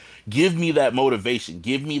saying. Give me that motivation,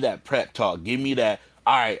 give me that prep talk, give me that,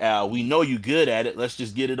 all right, Al, we know you good at it. Let's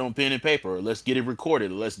just get it on pen and paper, or let's get it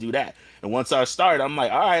recorded, or let's do that. And once I start, I'm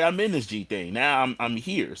like, all right, I'm in this G thing. Now I'm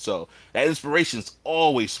here. So that inspiration's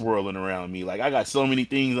always swirling around me. Like I got so many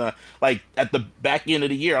things. Like at the back end of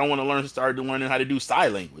the year, I want to start learning how to do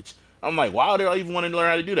sign language. I'm like, why do I even want to learn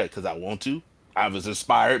how to do that? Because I want to. I was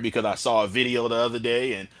inspired because I saw a video the other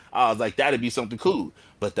day, and I was like, that'd be something cool.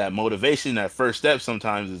 But that motivation, that first step,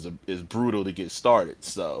 sometimes is brutal to get started.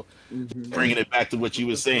 So bringing it back to what you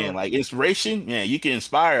were saying, like inspiration, yeah, you can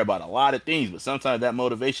inspire about a lot of things, but sometimes that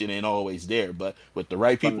motivation ain't always there. But with the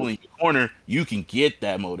right people in your corner, you can get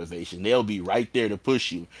that motivation. They'll be right there to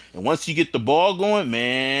push you. And once you get the ball going,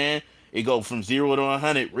 man, it go from 0 to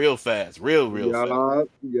 100 real fast, real fast.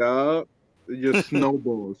 Yeah. Just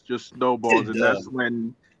snowballs, It and does.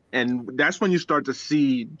 that's when you start to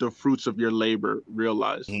see the fruits of your labor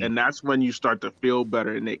realized, Mhm. and that's when you start to feel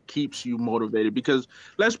better, and it keeps you motivated. Because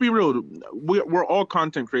let's be real, we're all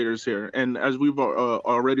content creators here, and as we've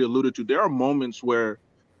already alluded to, there are moments where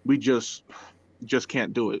we just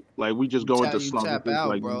can't do it. Like we just go into You slump. tap It's just out,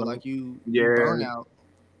 like, bro. Like you yeah, burn out.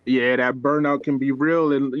 yeah, that burnout can be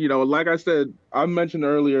real. And like I said, I mentioned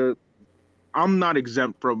earlier, I'm not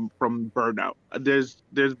exempt from burnout. There's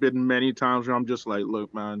been many times where I'm just like,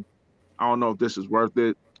 look, man, I don't know if this is worth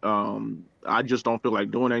it. I just don't feel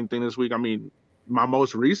like doing anything this week. I mean, my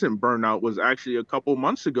most recent burnout was actually a couple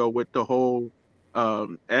months ago with the whole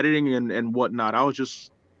editing and whatnot. I was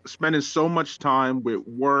just spending so much time with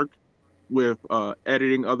work, with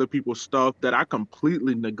editing other people's stuff, that I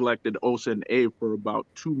completely neglected Osa and A for about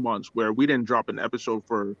 2 months, where we didn't drop an episode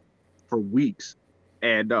for weeks.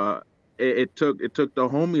 And it took the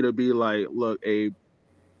homie to be like, look, Abe,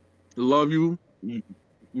 love you, you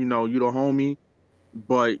the homie,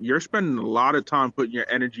 but you're spending a lot of time putting your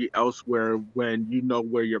energy elsewhere when you know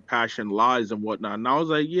where your passion lies and whatnot. And I was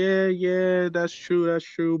like, yeah, that's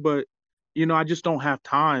true, but I just don't have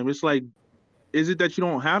time. It's like, is it that you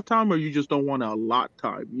don't have time, or you just don't want to allot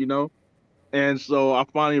time? And so I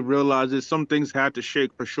finally realized that some things had to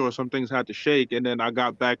shake for sure. Some things had to shake, and then I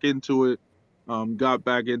got back into it. Got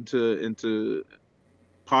back into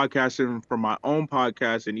podcasting for my own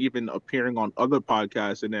podcast, and even appearing on other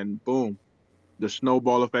podcasts. And then boom, the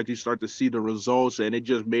snowball effect. You start to see the results, and it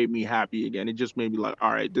just made me happy again. It just made me like,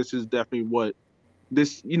 all right, this is definitely what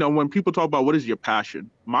this. When people talk about what is your passion,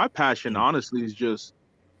 my passion honestly is just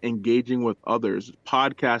engaging with others,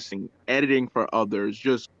 podcasting, editing for others,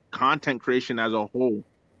 just content creation as a whole.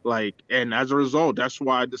 Like, and as a result, that's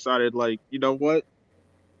why I decided, like, you know what,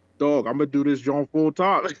 dog, I'm gonna do this joint full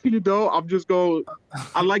time. I'm just going.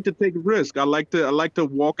 I like to take risk. I like to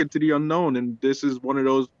walk into the unknown, and this is one of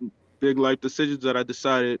those big life decisions that I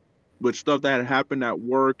decided, with stuff that had happened at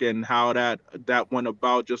work and how that went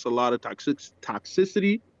about, just a lot of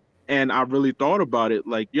toxicity. And I really thought about it,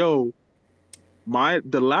 like, yo,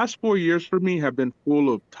 the last 4 years for me have been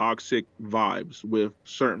full of toxic vibes with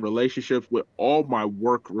certain relationships, with all my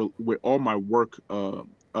work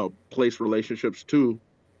place relationships too.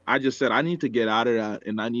 I just said I need to get out of that,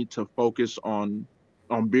 and I need to focus on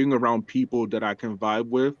being around people that I can vibe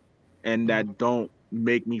with, and that don't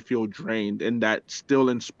make me feel drained, and that still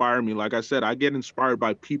inspire me. Like I said, I get inspired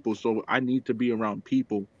by people, so I need to be around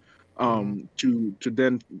people to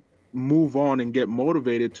then move on and get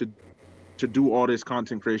motivated to do all this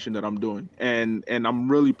content creation that I'm doing. And I'm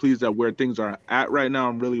really pleased at where things are at right now.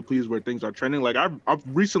 I'm really pleased where things are trending. Like I've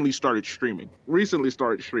recently started streaming.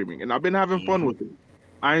 And I've been having fun Mhm. with it.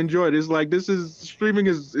 I enjoy it. It's like, streaming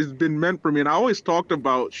has been meant for me. And I always talked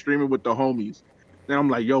about streaming with the homies. And I'm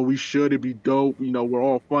like, yo, we should. It'd be dope. We're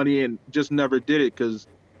all funny, and just never did it because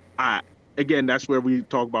I, again, that's where we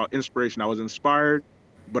talk about inspiration. I was inspired,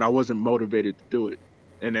 but I wasn't motivated to do it.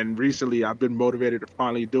 And then recently, I've been motivated to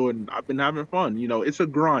finally do it, and I've been having fun. It's a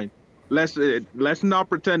grind. Let's not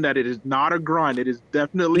pretend that it is not a grind. It is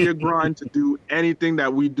definitely a grind to do anything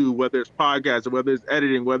that we do, whether it's podcasts, whether it's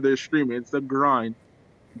editing, whether it's streaming. It's a grind.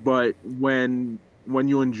 But when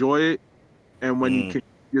you enjoy it and when you keep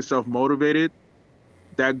yourself motivated,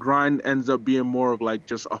 that grind ends up being more of like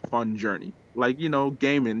just a fun journey. Like,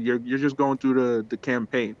 gaming, you're just going through the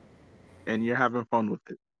campaign and you're having fun with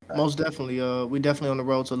it. Most definitely. We definitely on the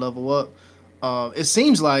road to level up. It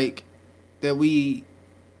seems like that we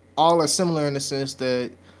all are similar in the sense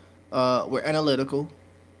that we're analytical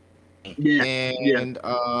Yeah.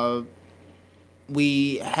 and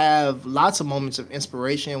we have lots of moments of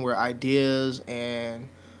inspiration where ideas and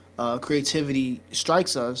creativity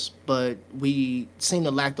strikes us, but we seem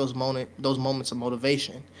to lack those moments of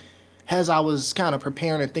motivation. As I was kind of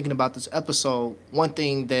preparing and thinking about this episode, one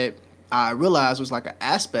thing that I realized was like an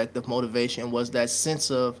aspect of motivation was that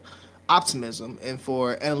sense of optimism. And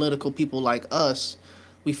for analytical people like us,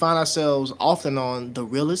 we find ourselves often on the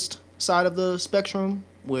realist side of the spectrum,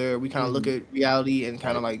 where we kind of look at reality and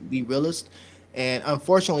kind of like be realist. And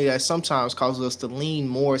unfortunately, that sometimes causes us to lean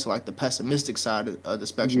more to like the pessimistic side of the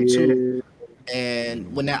spectrum too.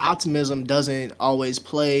 And when that optimism doesn't always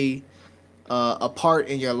play a part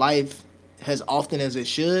in your life as often as it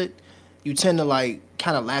should, you tend to like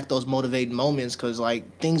kind of lack those motivating moments because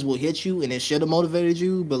like things will hit you and it should have motivated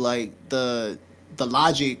you, but like the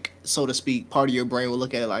logic, so to speak, part of your brain will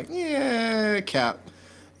look at it like, yeah, cap.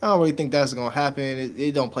 I don't really think that's gonna happen.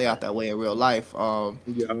 It don't play out that way in real life.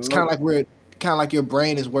 It's kind of like your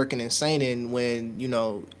brain is working in seinen when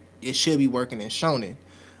it should be working in shonen,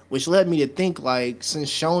 which led me to think like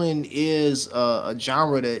since shonen is a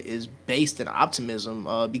genre that is based in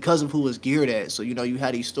optimism because of who it's geared at. So you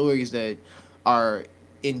had these stories that are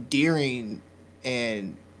endearing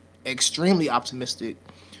and extremely optimistic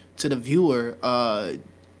to the viewer.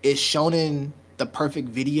 Is shonen the perfect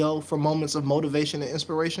video for moments of motivation and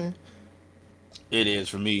inspiration? It is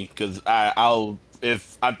for me because I'll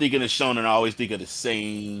if I'm thinking of Shonen, I always think of the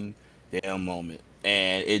same damn moment,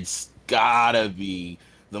 and it's gotta be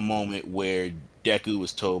the moment where Deku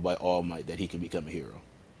was told by All Might that he can become a hero.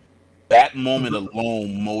 That moment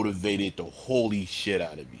alone motivated the holy shit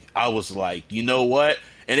out of me. I was like, you know what?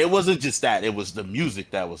 And it wasn't just that; it was the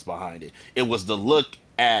music that was behind it. It was the look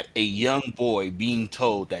at a young boy being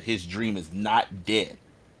told that his dream is not dead,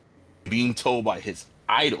 being told by his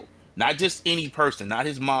idol, not just any person, not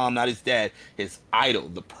his mom, not his dad, his idol,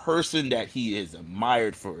 the person that he is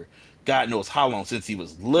admired for God knows how long since he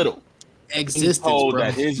was little. Being Existence, told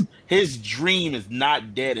bro. that his dream is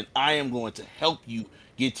not dead and I am going to help you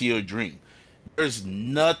get to your dream. There's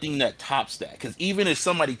nothing that tops that. Because even if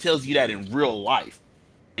somebody tells you that in real life,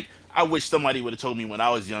 I wish somebody would have told me when I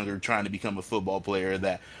was younger trying to become a football player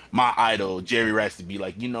that my idol, Jerry Rice, to be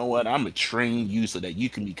like, you know what? I'm going to train you so that you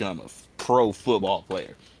can become a pro football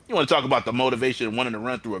player. You want to talk about the motivation of wanting to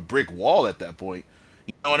run through a brick wall at that point.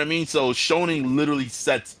 You know what I mean? So Shonen literally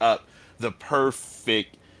sets up the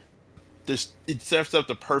perfect it sets up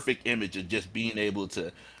the perfect image of just being able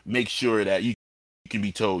to make sure that you can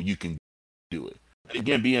be told you can do it. And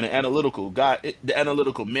again, being an analytical guy, the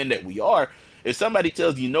analytical men that we are, if somebody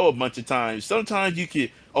tells you no a bunch of times, sometimes you can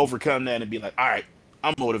overcome that and be like, all right,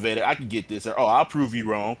 I'm motivated. I can get this. Or, oh, I'll prove you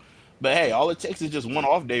wrong. But hey, all it takes is just one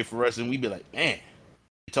off day for us. And we'd be like, man,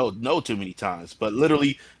 I told no too many times. But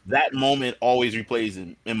literally, that moment always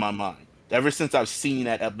replays in my mind. Ever since I've seen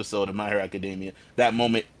that episode of My Hero Academia, that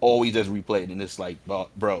moment always has replayed. And it's like,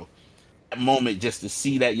 bro, that moment just to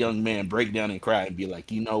see that young man break down and cry and be like,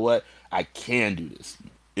 you know what? I can do this.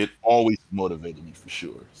 It always motivated me for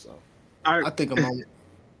sure. So I think a moment.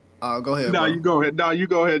 Go ahead. No, bro. you go ahead. No, you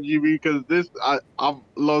go ahead, GB, because I'm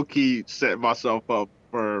low key set myself up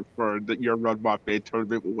for your run by fate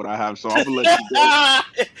tournament with what I have. So I'm gonna let you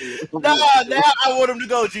go. now I want him to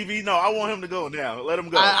go, GB. No, I want him to go now. Let him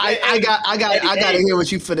go. I got to hear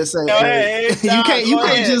what you finna say. Hey,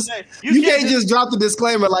 you can't just drop the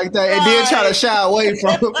disclaimer like that and then try to shy away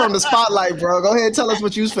from the spotlight, bro. Go ahead, tell us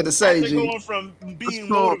what you was finna say, G. Going from being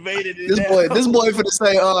motivated. This boy finna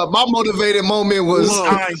say, my motivated moment was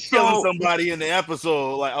killing somebody in the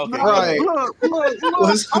episode. Like, okay, right.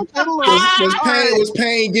 Was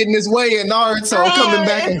Pain getting his way in Naruto coming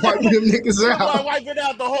back and wiping them niggas out. Wiping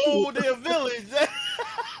out the whole damn village.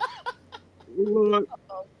 Look,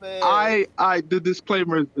 the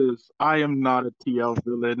disclaimer is this: I am not a TL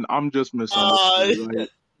villain. I'm just misunderstood.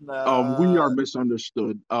 We are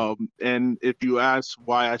misunderstood. And if you ask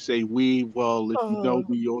why I say we, well, if you know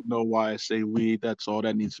me, you'll know why I say we. That's all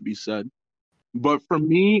that needs to be said. But for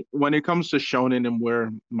me, when it comes to shonen and where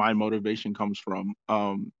my motivation comes from,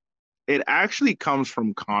 it actually comes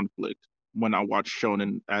from conflict. When I watch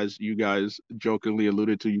shonen, as you guys jokingly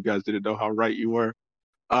alluded to, you guys didn't know how right you were.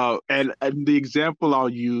 And the example I'll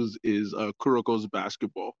use is Kuroko's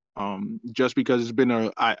basketball. Just because it's been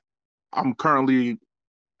I'm currently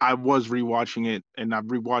I was rewatching it and I've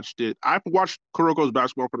rewatched it. I've watched Kuroko's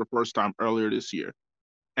basketball for the first time earlier this year.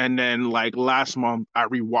 And then like last month I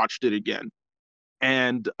rewatched it again.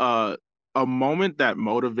 And a moment that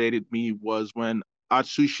motivated me was when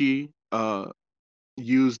Atsushi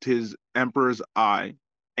used his Emperor's Eye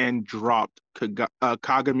and dropped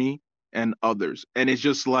Kagami and others. And it's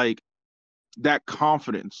just like that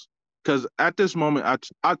confidence. Because at this moment,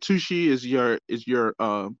 Atsushi is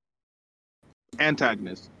your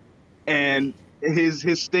antagonist, and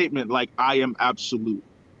his statement like I am absolute.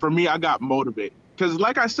 For me, I got motivated because,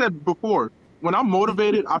 like I said before, when I'm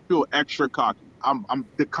motivated, I feel extra cocky. I'm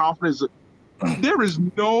the confidence. There is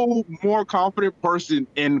no more confident person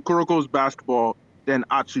in Kuroko's basketball than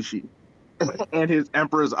Atsushi and his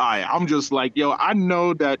Emperor's Eye. I'm just like, yo, I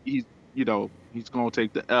know that he's gonna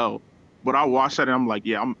take the L, but I watch that and I'm like,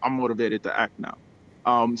 yeah, I'm motivated to act now.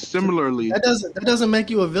 Similarly, that doesn't make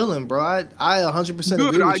you a villain, bro. I 100%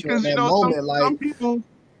 agree with you in that moment. Some people,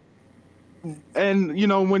 and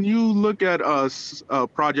when you look at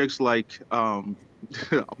projects like I'm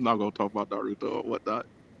not gonna talk about Naruto or whatnot,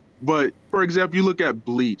 but for example, you look at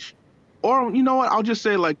Bleach, or you know what? I'll just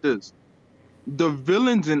say it like this: the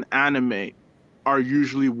villains in anime are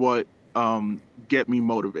usually what get me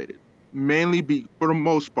motivated, mainly for the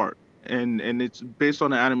most part, and it's based on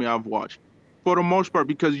the anime I've watched. For the most part,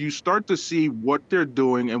 because you start to see what they're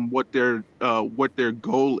doing and what their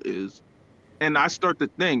goal is, and I start to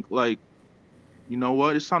think like, you know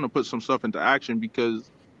what, it's time to put some stuff into action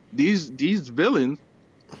because these villains,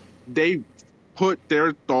 they put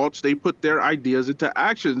their thoughts, they put their ideas into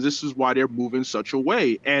actions. This is why they're moving such a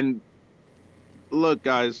way. And look,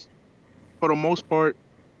 guys, for the most part,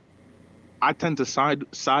 I tend to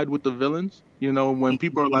side with the villains. When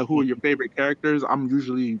people are like, "Who are your favorite characters?" I'm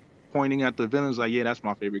usually pointing at the villains like, yeah, that's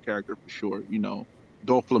my favorite character for sure.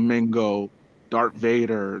 Doflamingo, Darth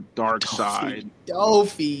Vader, Darkseid.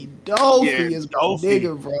 Dofi is my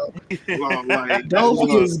nigga, bro.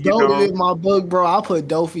 Dofi is Dofi in my book, bro. I put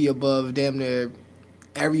Dofi above damn near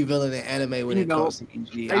every villain in anime when it comes to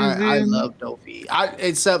EG. I love Dofi.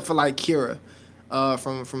 Except for like Kira,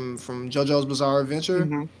 from JoJo's Bizarre Adventure.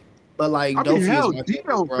 Mm-hmm. But like Dofi is my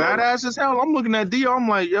Dio, badass as hell. I'm looking at Dio. I'm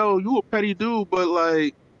like, yo, you a petty dude, but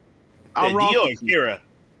like, Dio or Kira?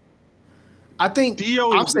 I think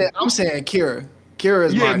Dio. I'm saying Kira. Kira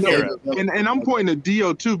is my favorite. And I'm pointing to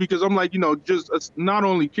Dio too because I'm like, just not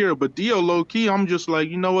only Kira but Dio low key. I'm just like,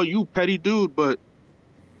 you know what, you petty dude, but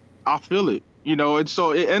I feel it. And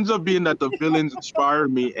so it ends up being that the villains inspire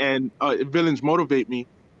me and villains motivate me.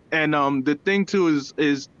 And the thing too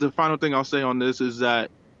is the final thing I'll say on this is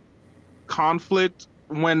that conflict,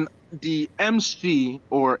 when the MC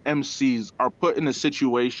or MCs are put in a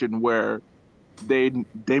situation where they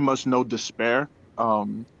must know despair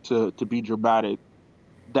to be dramatic,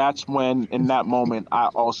 that's when in that moment I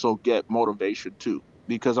also get motivation too,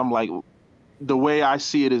 because I'm like, the way I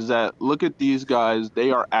see it is that look at these guys,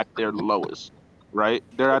 they are at their lowest, right?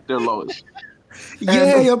 They're at their lowest.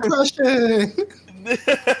 Yeah, oppression.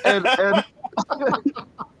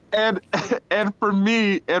 And for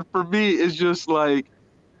me it's just like,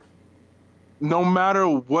 no matter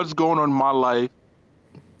what's going on in my life,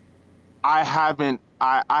 I haven't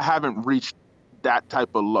reached that type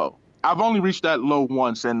of low. I've only reached that low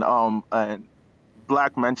once, and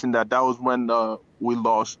Black mentioned that was when we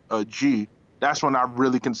lost G. That's when I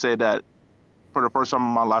really can say that for the first time in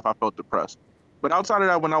my life I felt depressed. But outside of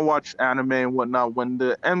that, when I watch anime and whatnot, when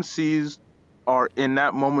the MCs are in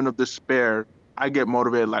that moment of despair, I get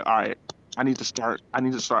motivated. Like, all right, I need to start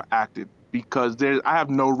acting because I have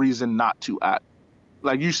no reason not to act.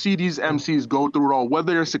 Like, you see these MCs go through it all,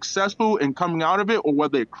 whether they're successful in coming out of it or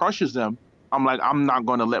whether it crushes them. I'm like, I'm not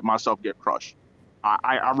going to let myself get crushed.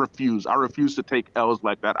 I refuse. I refuse to take L's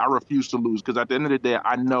like that. I refuse to lose because at the end of the day,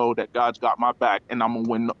 I know that God's got my back and I'm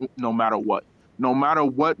going to win no matter what. No matter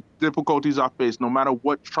what difficulties I face, no matter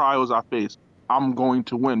what trials I face, I'm going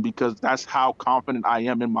to win because that's how confident I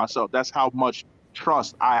am in myself. That's how much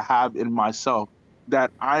trust I have in myself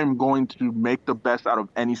that I'm going to make the best out of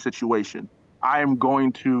any situation. I am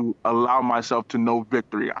going to allow myself to know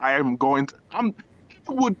victory.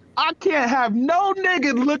 I can't have no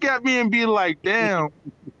nigga look at me and be like, damn,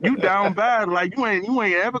 you down bad. Like you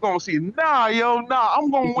ain't ever gonna see. Nah,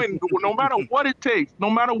 I'm gonna win. No matter what it takes. No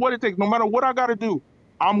matter what it takes. No matter what I gotta do.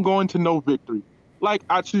 I'm going to know victory. Like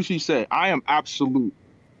Atsushi said, I am absolute.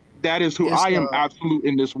 That is who It's I am, absolute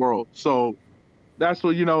in this world. So that's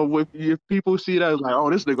what if people see that as like,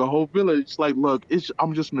 oh, this nigga whole village, it's like, look,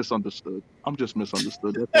 I'm just misunderstood. I'm just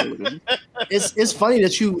misunderstood. That's all it is. it's funny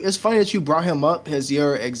that you brought him up as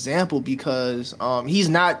your example because he's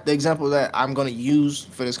not the example that I'm gonna use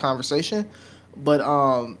for this conversation, but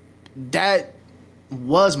that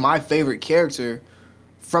was my favorite character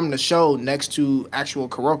from the show next to actual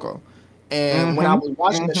Kuroko. And when I was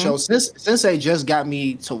watching the show, since Sensei just got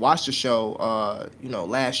me to watch the show,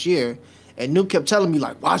 last year, and Nuke kept telling me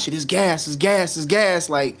like, watch it, it's gas, it's gas, it's gas,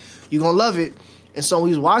 like you're gonna love it. And so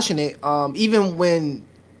we was watching it, even when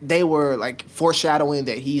they were like foreshadowing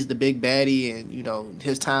that he's the big baddie and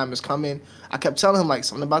his time is coming. I kept telling him like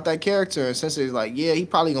something about that character, and Sensei's like, yeah, he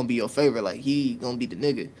probably gonna be your favorite, like he gonna be the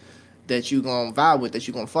nigga that you gonna vibe with, that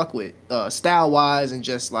you gonna fuck with, style wise and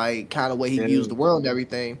just like kind of way he views the world and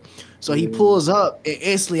everything. So he pulls up and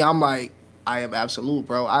instantly I'm like, I am absolute,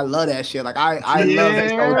 bro. I love that shit. Like I love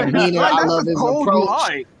his whole demeanor. I love his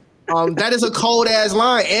approach. That is a cold ass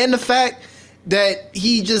line, and the fact that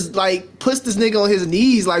he just like puts this nigga on his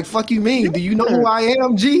knees, like fuck you mean? Do you know who I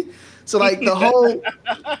am, G? So like the whole,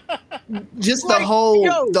 just the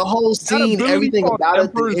whole scene, everything about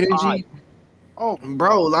it, the energy. Oh,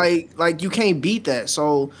 bro, like you can't beat that.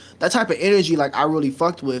 So that type of energy, like I really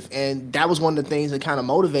fucked with, and that was one of the things that kind of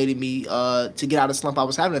motivated me to get out of the slump I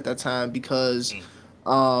was having at that time because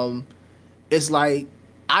it's like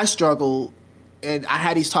I struggle, and I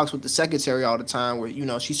had these talks with the secretary all the time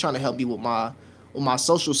where she's trying to help me with my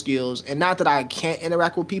social skills, and not that I can't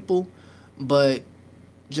interact with people, but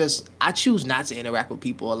just I choose not to interact with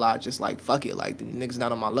people a lot. Just like fuck it, like the niggas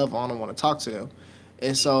not on my level, I don't want to talk to them,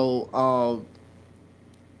 and so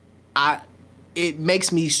it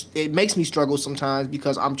makes me struggle sometimes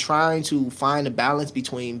because I'm trying to find a balance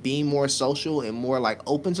between being more social and more like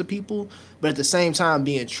open to people, but at the same time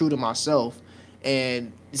being true to myself.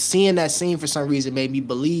 And seeing that scene for some reason made me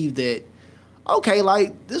believe that okay,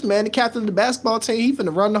 like this man, the captain of the basketball team, he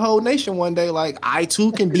finna run the whole nation one day. Like I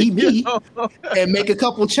too can be me and make a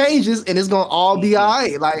couple changes, and it's gonna all be all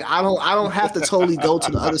right. Like I don't have to totally go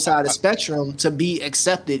to the other side of the spectrum to be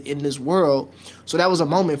accepted in this world. So that was a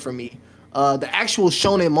moment for me. The actual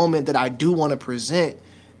shonen moment that I do want to present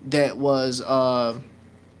that was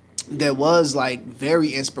like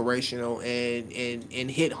very inspirational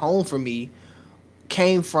and hit home for me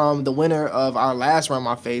came from the winner of our last Run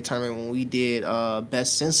My Fade tournament when we did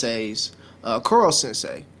Best Senseis, Kuro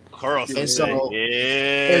Sensei. Kuro Sensei. And so,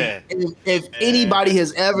 yeah. if anybody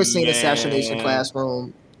has ever seen Assassination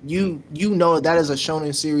Classroom, you know that is a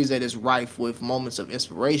shonen series that is rife with moments of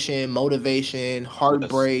inspiration, motivation,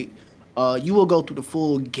 heartbreak. You will go through the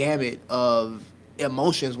full gamut of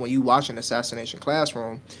emotions when you watch an Assassination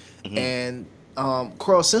Classroom. And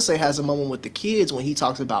Kuro Sensei has a moment with the kids when he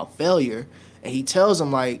talks about failure. And he tells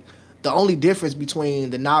them, like, the only difference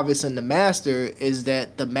between the novice and the master is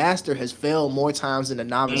that the master has failed more times than the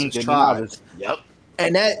novice has tried. Yep.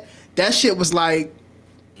 And that shit was like,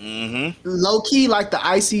 low key, like the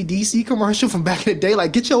ICDC commercial from back in the day.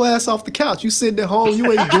 Like, get your ass off the couch. You sitting at home,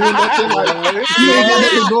 you ain't doing nothing. Like, you ain't got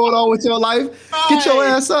nothing going on with your life. Get your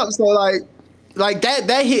ass up. So, like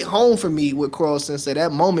that hit home for me with Kuro Sensei.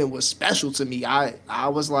 That moment was special to me. I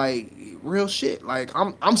was like, real shit. Like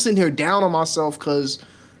I'm sitting here down on myself because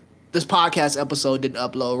this podcast episode didn't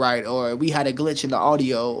upload right, or we had a glitch in the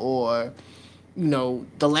audio, or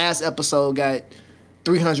the last episode got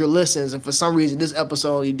 300 listens, and for some reason this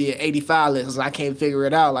episode only did 85 listens. I can't figure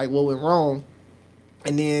it out, like what went wrong.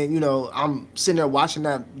 And then I'm sitting there watching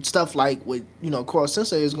that stuff like with Kuro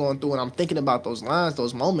Sensei is going through, and I'm thinking about those lines,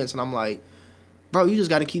 those moments, and I'm like, bro, you just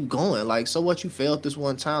got to keep going. Like, so what, you failed this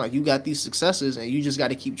one time. Like, you got these successes, and you just got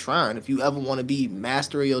to keep trying. If you ever want to be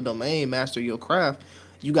master of your domain, master of your craft,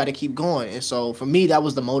 you got to keep going. And so, for me, that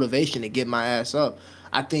was the motivation to get my ass up.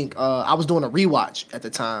 I think I was doing a rewatch at the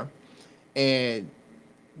time, and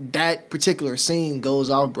that particular scene goes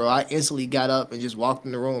off, bro. I instantly got up and just walked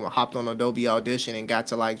in the room and hopped on Adobe Audition and got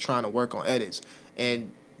to, like, trying to work on edits.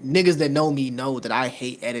 And niggas that know me know that I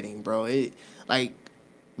hate editing, bro.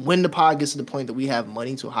 When the pod gets to the point that we have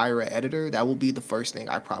money to hire an editor, that will be the first thing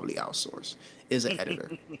I probably outsource is an editor.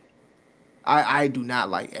 I do not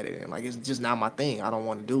like editing. Like, it's just not my thing. I don't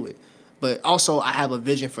want to do it. But also, I have a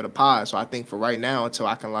vision for the pod. So I think for right now, until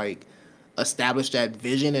I can, like, establish that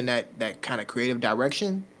vision and that kind of creative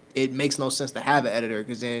direction, it makes no sense to have an editor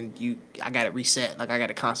because then I got to reset. Like I got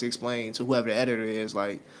to constantly explain to whoever the editor is,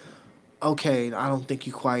 like, okay, I don't think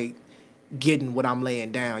you quite getting what I'm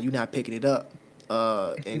laying down. You're not picking it up.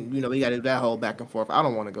 And we got to do that whole back and forth. I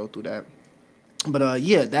don't want to go through that. But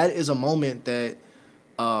yeah, that is a moment that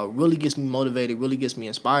really gets me motivated, really gets me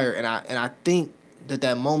inspired, and I think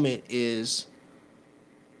that moment is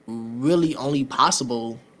really only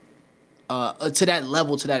possible to that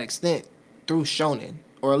level, to that extent, through shonen,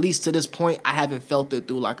 or at least to this point, I haven't felt it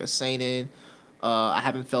through like a seinen. I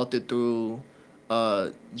haven't felt it through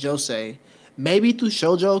josei. Maybe through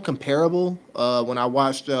shoujo comparable. When I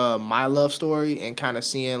watched My Love Story and kind of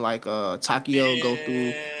seeing like Takio go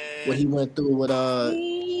through what he went through with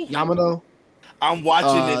Yamato. I'm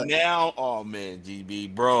watching it now. Oh man,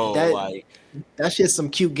 GB, bro, that that shit's some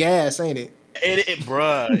cute gas, ain't it?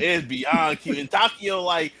 Bruh, it's beyond cute. And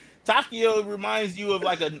Takio reminds you of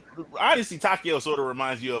honestly, Takio sort of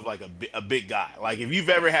reminds you of like a big guy. Like if you've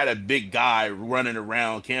ever had a big guy running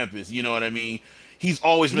around campus, you know what I mean? He's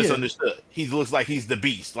always misunderstood. Yeah. He looks like he's the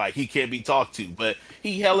beast, like he can't be talked to, but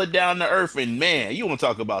he held it down to earth. And man, you want to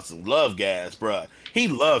talk about some love gas, bruh. He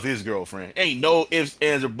loved his girlfriend. Ain't no ifs,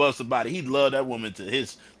 ands, or buts about it. He loved that woman to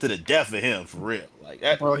the death of him, for real. Like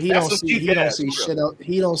that, bro, he don't see shit else.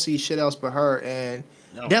 He don't see shit else but her. And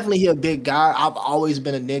definitely he a big guy. I've always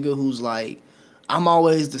been a nigga who's like, I'm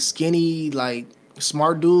always the skinny, like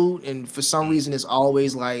smart dude, and for some reason it's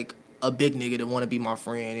always like a big nigga that want to be my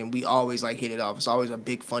friend, and we always like hit it off. It's always a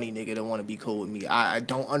big funny nigga that want to be cool with me. I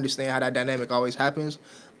don't understand how that dynamic always happens,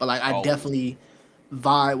 but like I definitely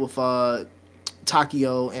vibe with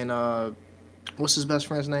Takio and what's his best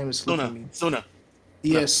friend's name? Is Suna.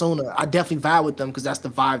 Yeah, Suna. I definitely vibe with them because that's the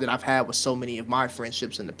vibe that I've had with so many of my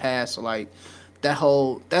friendships in the past. So like that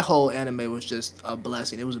whole anime was just a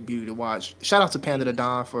blessing. It was a beauty to watch. Shout out to Panda the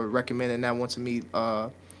Don for recommending that one to me.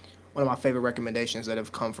 One of my favorite recommendations that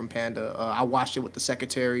have come from Panda. I watched it with the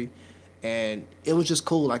secretary, and it was just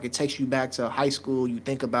cool. Like it takes you back to high school. You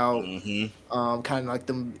think about kind of like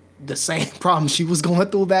the same problems she was going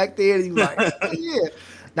through back then. You like, yeah,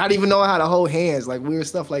 not even knowing how to hold hands, like weird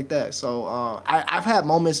stuff like that. So I've had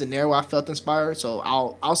moments in there where I felt inspired. So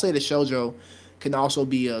I'll say the shoujo can also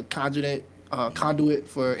be a conduit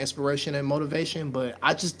for inspiration and motivation. But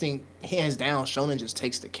I just think hands down, shonen just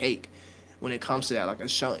takes the cake when it comes to that. Like a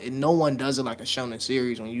show, no one does it like a shonen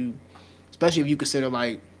series. Especially if you consider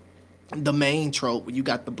like the main trope, where you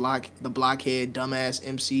got the blockhead dumbass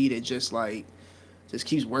MC that just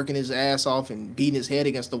keeps working his ass off and beating his head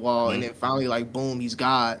against the wall, and then finally like boom, he's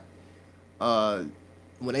God. When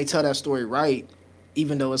they tell that story right,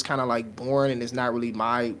 even though it's kind of like boring and it's not really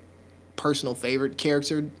my personal favorite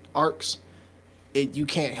character arcs, you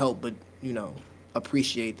can't help but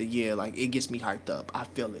appreciate like it gets me hyped up. I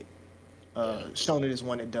feel it. Shonen is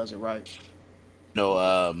one that does it right.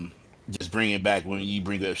 Just bring it back when you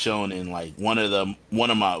bring up Shonen, like one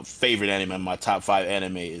of my favorite anime, my top 5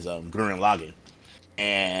 anime is Gurren Lagann.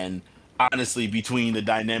 And honestly, between the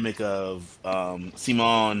dynamic of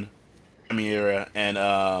Simon, Kamiya,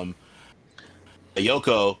 and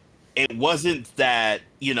Yoko, it wasn't that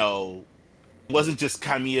it wasn't just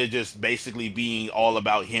Kamiya just basically being all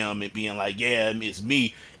about him and being like, yeah, it's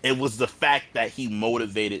me. It was the fact that he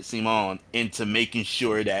motivated Simon into making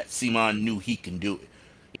sure that Simon knew he can do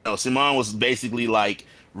it. Simon was basically like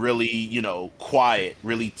really, quiet,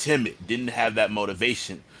 really timid, didn't have that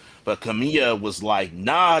motivation. But Kamiya was like,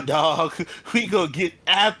 nah, dog, we gonna get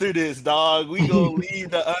after this, dog. We gonna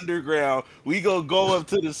leave the underground. We gonna go up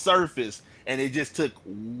to the surface. And it just took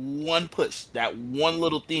one push, that one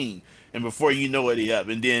little thing. And before you know it, he up.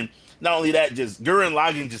 And then not only that, just Gurren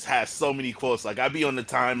Lagann just has so many quotes. Like I be on the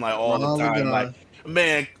timeline all the time. Like,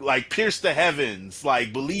 man, like pierce the heavens.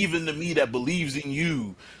 Like believe in the me that believes in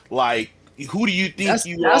you. Like, who do you think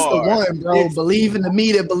you are? That's the one, bro. Believe in the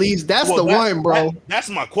me that believes. That's the one, bro. That's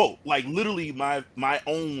my quote. Like literally, my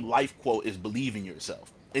own life quote is believe in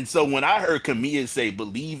yourself. And so when I heard Kamiya say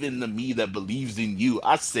believe in the me that believes in you,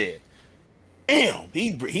 I said, damn,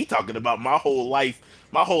 he talking about my whole life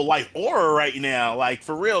aura right now. Like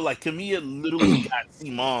for real, like Kamiya literally got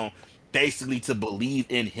Simon basically to believe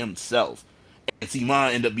in himself. And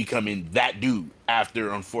Simon ended up becoming that dude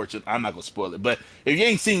after, unfortunately, I'm not gonna spoil it, but if you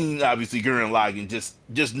ain't seen obviously Gurren Lagann,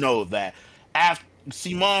 just know that after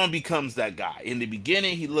Simon becomes that guy. In the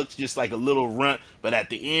beginning, he looks just like a little runt, but at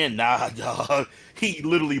the end, nah, dog, he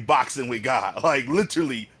literally boxing with God, like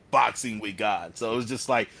literally boxing with God. So it's just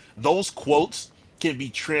like those quotes can be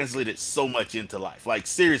translated so much into life. Like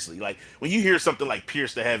seriously, like when you hear something like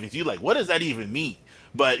pierce the heavens, you like, what does that even mean?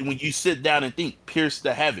 But when you sit down and think, pierce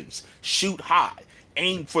the heavens, shoot high,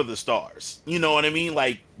 aim for the stars. You know what I mean?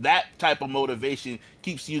 Like that type of motivation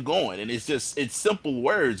keeps you going. And it's simple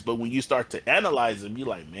words, but when you start to analyze them, you're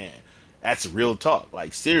like, man, that's real talk.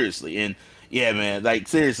 Like seriously. And yeah, man, like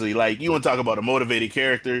seriously, like you want to talk about a motivated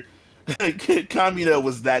character. Kamina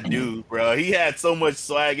was that dude, bro. He had so much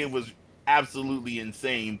swag, it was absolutely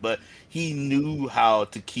insane, but he knew how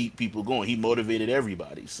to keep people going. He motivated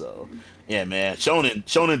everybody. So yeah, man.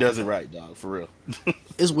 Shonen does it right, dog, for real.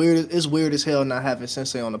 It's weird. It's weird as hell not having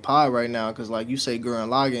Sensei on the pod right now because, like you say, Gurren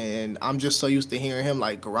Lagann, and I'm just so used to hearing him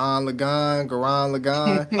like Gurren Lagann.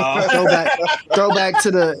 Throwback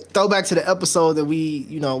to the episode that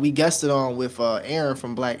we guested on with Aaron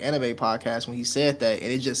from Black Anime Podcast when he said that,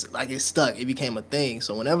 and it just like it stuck. It became a thing.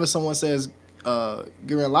 So whenever someone says Gurren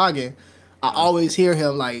Lagann, I always hear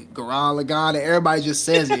him like Gurren Lagann, and everybody just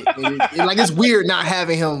says it. And like it's weird not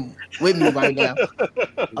having him with me right now.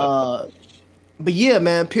 But yeah,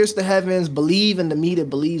 man, pierce the heavens, believe in the me that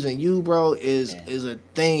believes in you, bro, is a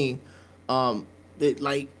thing. That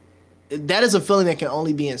is a feeling that can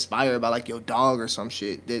only be inspired by like your dog or some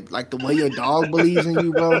shit. That like the way your dog believes in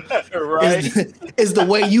you, bro, right? is the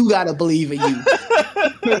way you gotta believe in you.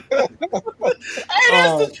 Hey,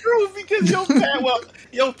 that's the truth because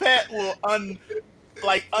your pet will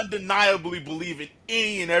undeniably believe in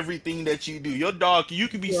any and everything that you do. Your dog, you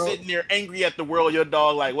could be sitting there angry at the world. Your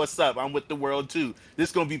dog, like, what's up? I'm with the world too.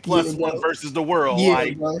 This gonna be plus one versus the world. Yeah,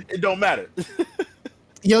 like, bro. It don't matter.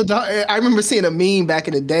 Yo, dog, I remember seeing a meme back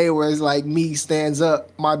in the day where it's like me stands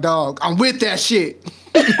up, my dog. I'm with that shit.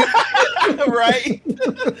 Right?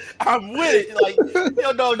 I'm with it. Like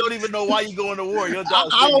your dog don't even know why you going to war. Your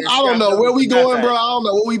dog. I don't know where we going, bro. I don't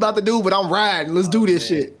know what we about to do, but I'm riding. Let's do this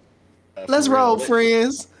shit. Let's roll,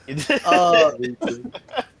 friends.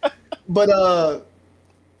 But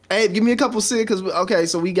hey, give me a couple sig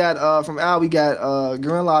because so we got from Al, we got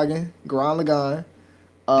Gurren Lagann.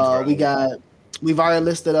 We've already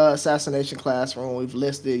listed Assassination Classroom. We've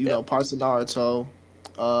listed parts of Naruto.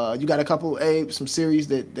 You got a couple some series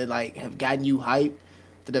that like have gotten you hype,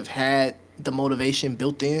 that have had the motivation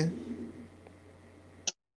built in.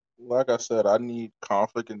 Like I said, I need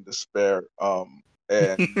conflict and despair.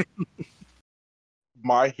 And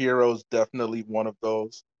My Hero's definitely one of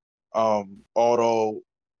those. Although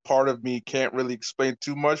part of me can't really explain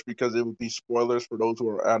too much because it would be spoilers for those who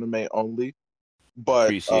are anime only.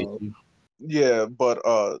 But yeah, but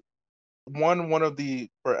one of the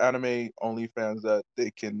for anime only fans that they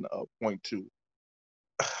can point to.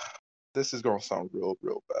 This is gonna sound real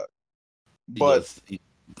bad, but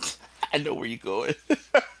I know where you're going.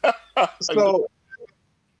 So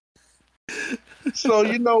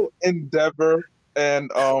Endeavor and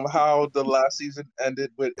how the last season ended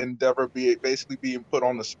with Endeavor basically being put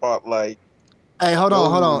on the spotlight. Hey, hold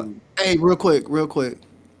on. Hey, real quick.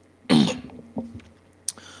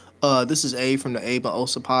 This is Abe from the Abe and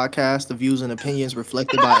Osa podcast. The views and opinions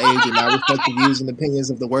reflected by Abe do not reflect the views and opinions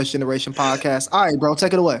of the Worst Generation podcast. All right, bro,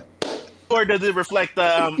 take it away. Or does it reflect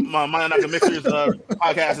my Manaka Mixers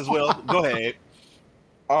podcast as well? Go ahead.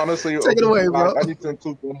 Honestly, take it away, bro. I need to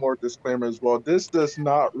include one more disclaimer as well. This does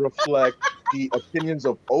not reflect the opinions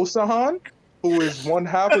of Osahan, who is one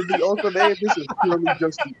half of the Osa Abe. This is purely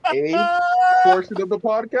just the Abe portion of the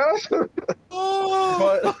podcast.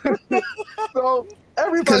 But so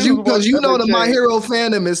everybody, because the My Hero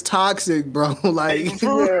fandom is toxic, bro. Like,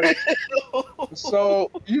 so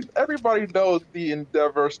everybody knows the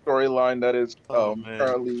Endeavor storyline that is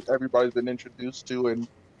currently everybody's been introduced to, and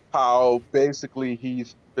how basically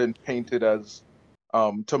he's been painted as,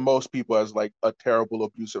 to most people, as like a terrible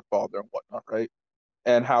abusive father and whatnot, right?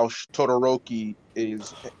 And how Todoroki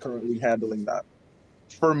is currently handling that.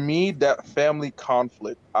 For me, that family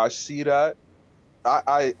conflict, I see that.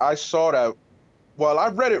 I saw that. Well, I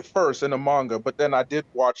read it first in the manga, but then I did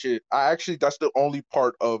watch it. That's the only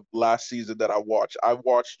part of last season that I watched. I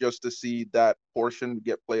watched just to see that portion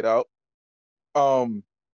get played out.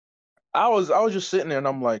 I was just sitting there and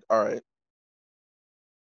I'm like, all right.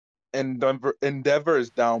 Endeavor is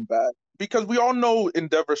down bad because we all know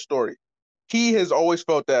Endeavor's story. He has always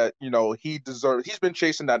felt that he's been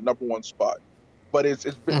chasing that number one spot, but it's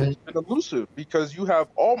been elusive because you have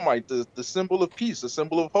All Might, the symbol of peace, the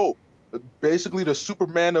symbol of hope, basically the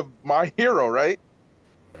Superman of My Hero, right?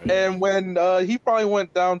 And when he finally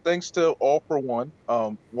went down, thanks to All For One.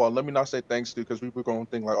 Well, let me not say thanks to, because people are going to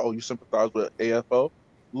think like, oh, you sympathize with AFO.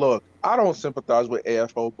 Look, I don't sympathize with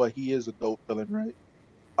AFO, but he is a dope villain, right?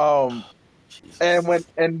 And when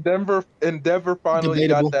Endeavor finally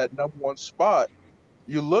got that number one spot,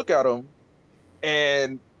 you look at him,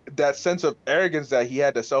 and that sense of arrogance that he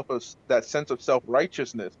had, that sense of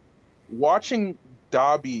self-righteousness. Watching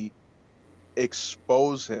Dabi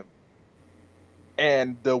expose him,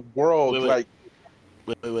 and the world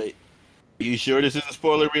Wait. Are you sure this isn't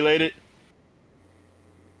spoiler related?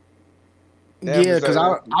 damn Yeah, is because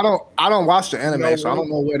that I don't watch the anime, so I what? don't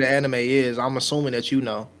know where the anime is. I'm assuming that you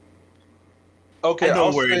know. I Okay, know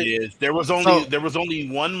I'll where it say is. So There was only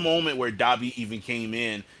one moment where Dobby even came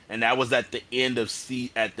in, and that was at the end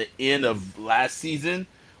of last season,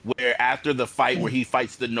 where after the fight where he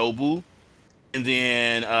fights the Nobu, and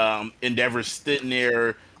then Endeavor's sitting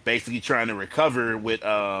there basically trying to recover with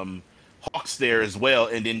Hawks there as well,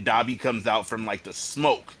 and then Dobby comes out from like the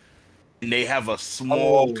smoke, and they have a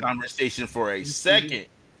small oh conversation for a second.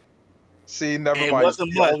 see, never And it mind.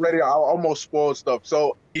 wasn't See, much. already I almost spoiled stuff.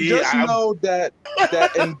 So Yeah, just know that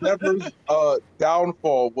Endeavor's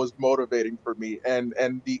downfall was motivating for me, and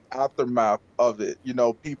the aftermath of it. You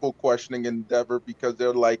know, people questioning Endeavor because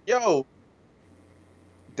they're like, "Yo,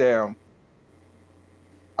 damn,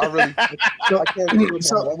 I really so I can't share my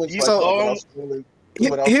so moments you like so that um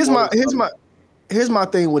without here's spoiling something." my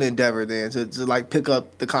thing with Endeavor then to like pick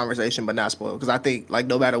up the conversation but not spoil because I think like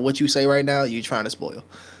no matter what you say right now you're trying to spoil.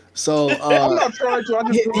 So I'm not trying to. I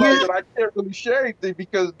just here, realized that I can't really share anything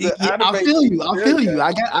because the yeah, anime I isn't there feel you.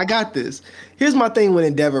 yet. I got this. Here's my thing with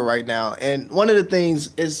Endeavor right now, and one of the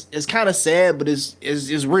things is kind of sad, but is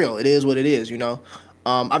real. It is what it is. You know,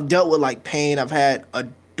 I've dealt with like pain. I've had a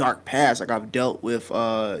dark past. Like I've dealt with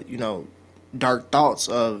dark thoughts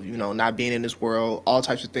of not being in this world, all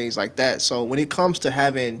types of things like that. So when it comes to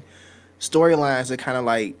having storylines that kind of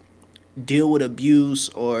like deal with abuse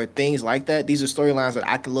or things like that, these are storylines that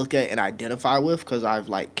I can look at and identify with because I've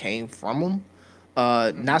like came from them.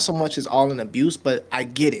 Not Mhm. so much as all in abuse, but I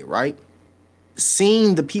get it, right?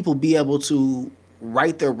 Seeing the people be able to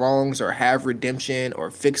right their wrongs or have redemption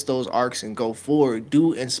or fix those arcs and go forward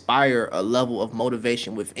do inspire a level of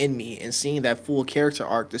motivation within me. And seeing that full character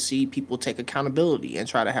arc to see people take accountability and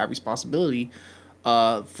try to have responsibility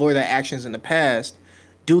for their actions in the past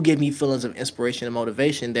do give me feelings of inspiration and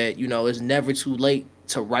motivation that it's never too late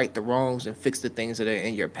to right the wrongs and fix the things that are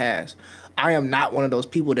in your past. I am not one of those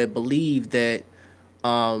people that believe that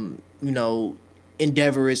you know,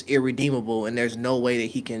 Endeavor is irredeemable and there's no way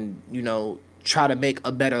that he can, try to make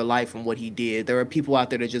a better life from what he did. There are people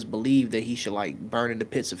out there that just believe that he should like burn in the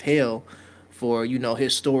pits of hell for,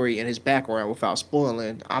 his story and his background without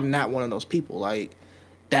spoiling. I'm not one of those people. Like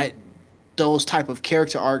that those type of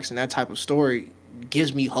character arcs and that type of story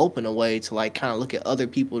gives me hope in a way to like kind of look at other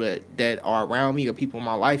people that are around me or people in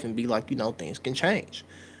my life and be like, things can change,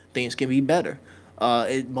 things can be better.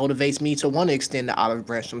 It motivates me to want to extend the olive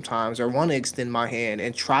branch sometimes or want to extend my hand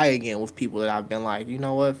and try again with people that I've been like, you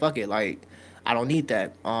know what, fuck it, like I don't need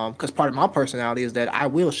that. Because part of my personality is that I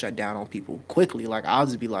will shut down on people quickly. Like I'll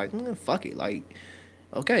just be like, fuck it, like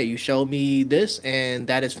okay, you showed me this, and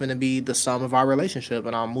that is going to be the sum of our relationship,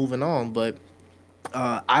 and I'm moving on. But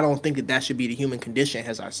I don't think that that should be the human condition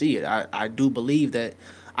as I see it. I do believe that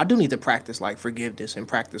I do need to practice like forgiveness and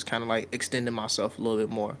practice kind of like extending myself a little bit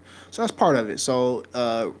more. So that's part of it. So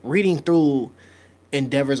reading through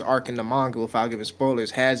Endeavor's arc in the manga without giving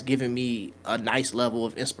spoilers has given me a nice level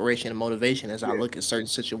of inspiration and motivation as I Yeah, look at certain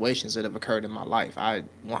situations that have occurred in my life. I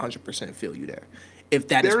 100% feel you there. If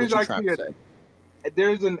that is there what is you're trying actually to say.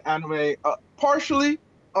 there's an anime. Partially,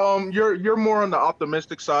 you're more on the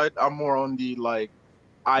optimistic side. I'm more on the like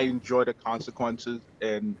I enjoy the consequences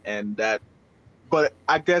and that. But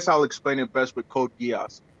I guess I'll explain it best with Code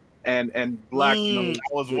Geass and Black Nose,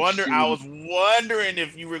 which I series. was wondering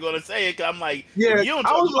if you were gonna say it. 'Cause I'm like, if Yeah, you don't I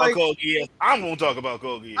talk was about like, Code Geass, I'm gonna talk about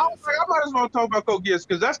Code I was Geass. like, I So might as well talk about Code Geass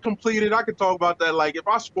because that's completed. I could talk about that. Like, if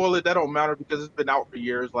I spoil it, that don't matter because it's been out for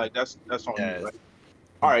years. Like, that's on me, yes, right?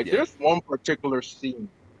 All right. yeah. There's one particular scene,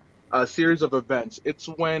 a series of events. It's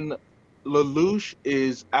when Lelouch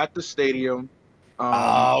is at the stadium.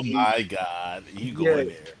 Oh And my God, you yeah, going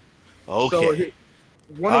there? so Okay,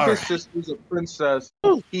 one of all his right. sisters, a princess,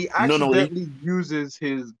 he No, no, Lee. accidentally uses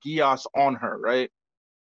his Gias on her, right?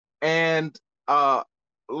 And uh,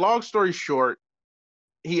 long story short,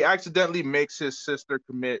 he accidentally makes his sister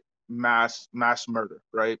commit mass murder,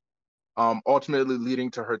 right? Ultimately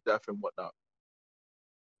leading to her death and whatnot.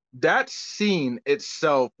 That scene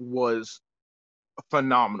itself was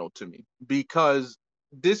phenomenal to me because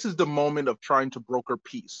this is the moment of trying to broker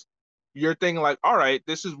peace. You're thinking like, all right,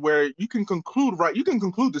 this is where you can conclude, right? You can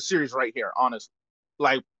conclude the series right here, honestly.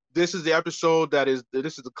 Like this is the episode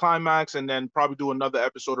this is the climax, and then probably do another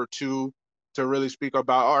episode or two to really speak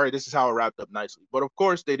about, all right, this is how it wrapped up nicely. But of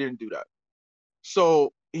course, they didn't do that.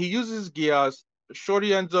 So he uses Gias.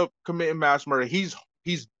 Shorty ends up committing mass murder. He's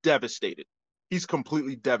devastated. He's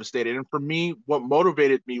completely devastated. And for me, what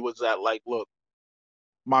motivated me was that, like, look,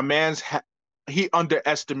 my man's he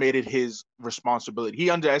underestimated his responsibility. He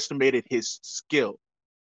underestimated his skill,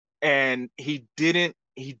 and he didn't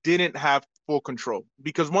have full control.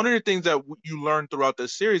 Because one of the things that you learn throughout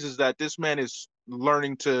this series is that this man is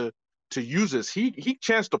learning to use this. He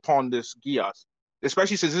chanced upon this Gias,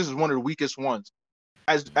 especially since this is one of the weakest ones.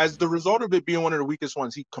 As the result of it being one of the weakest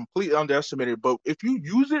ones, he completely underestimated it. But if you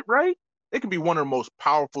use it right, it can be one of the most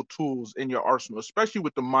powerful tools in your arsenal, especially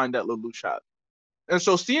with the mind that Lelouch has. And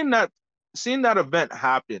so seeing that event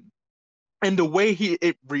happen and the way he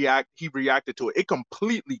reacted to it, it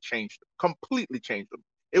completely changed him. Completely changed him.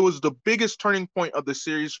 It was the biggest turning point of the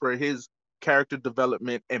series for his character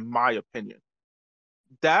development, in my opinion.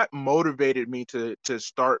 That motivated me to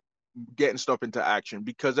start getting stuff into action,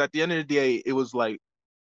 because at the end of the day, it was like,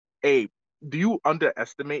 hey, do you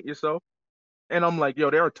underestimate yourself? And I'm like,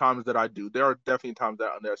 yo, there are times that I do. There are definitely times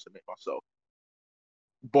that I underestimate myself.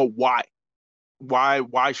 But why?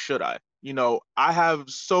 Why should I? I have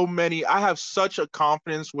such a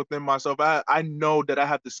confidence within myself. I know that I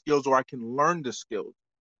have the skills, or I can learn the skills.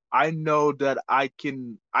 I know that I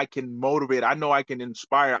can motivate. I know I can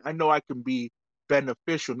inspire. I know I can be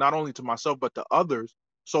beneficial, not only to myself, but to others.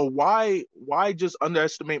 So why just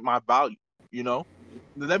underestimate my value?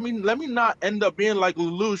 Let me not end up being like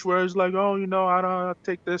Lelouch, where it's like, oh, I don't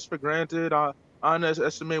take this for granted. I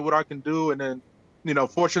underestimate what I can do, and then,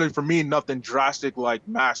 fortunately for me, nothing drastic like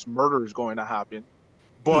mass murder is going to happen.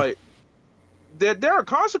 But there are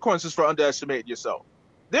consequences for underestimating yourself.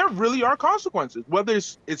 There really are consequences, whether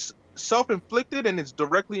it's self-inflicted and it's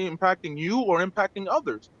directly impacting you or impacting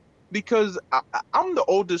others. Because I'm the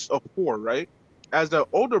oldest of four, right? As an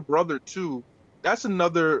older brother too, that's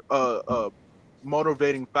another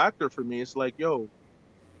motivating factor for me. It's like, yo,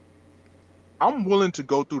 I'm willing to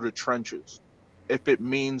go through the trenches if it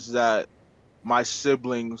means that my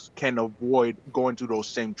siblings can avoid going through those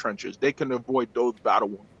same trenches. They can avoid those battle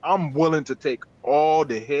wounds. I'm willing to take all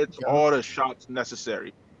the hits, all the shots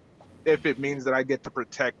necessary, if it means that I get to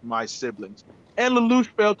protect my siblings. And Lelouch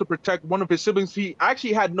failed to protect one of his siblings he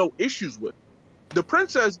actually had no issues with. The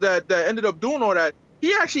princess that ended up doing all that,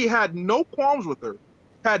 he actually had no qualms with her,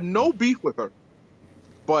 had no beef with her.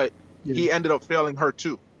 But he ended up failing her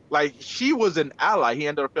too. Like, she was an ally. He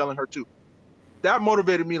ended up failing her too. That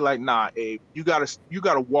motivated me, like, nah, Abe, you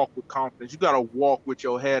gotta walk with confidence. You gotta walk with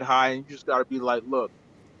your head high, and you just gotta be like, look,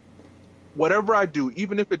 whatever I do,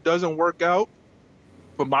 even if it doesn't work out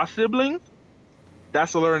for my siblings,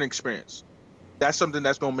 that's a learning experience. That's something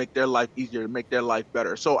that's gonna make their life easier, make their life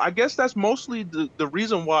better. So I guess that's mostly the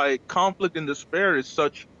reason why conflict and despair is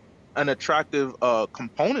such an attractive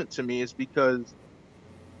component to me, is because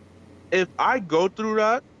if I go through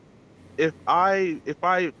that, if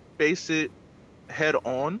I face it head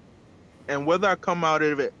on, and whether I come out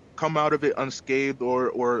of it unscathed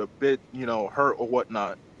or a bit, hurt or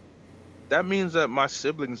whatnot, that means that my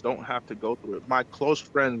siblings don't have to go through it. My close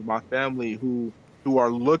friends, my family who are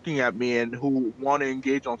looking at me and who want to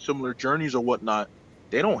engage on similar journeys or whatnot,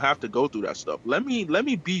 they don't have to go through that stuff. Let me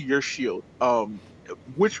be your shield.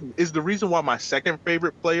 Which is the reason why my second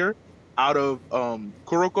favorite player out of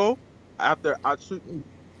Kuroko after Atsuki.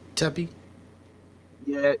 Teppei?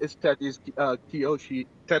 Yeah, it's Teppei's Kiyoshi.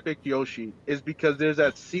 Teppei Kiyoshi is because there's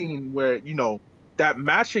that scene where, that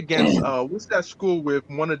match against what's that school with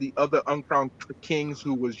one of the other uncrowned kings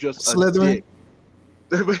who was just Slytherin?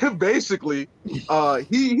 a dick. Basically,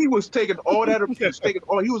 he was taking all that abuse,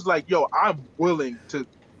 he was like, yo, I'm willing to,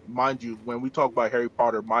 mind you, when we talk about Harry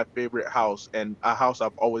Potter, my favorite house and a house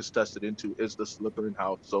I've always tested into is the Slytherin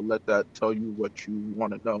house. So let that tell you what you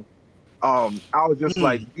want to know. I was just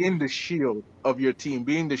like, being the shield of your team,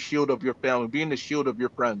 being the shield of your family, being the shield of your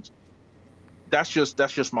friends. That's just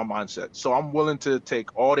my mindset. So I'm willing to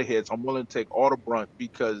take all the hits. I'm willing to take all the brunt,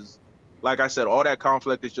 because, like I said, all that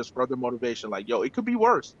conflict is just further motivation. Like, yo, it could be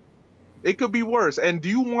worse. It could be worse. And do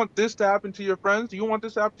you want this to happen to your friends? Do you want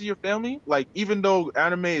this to happen to your family? Like, even though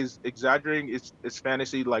anime is exaggerating, it's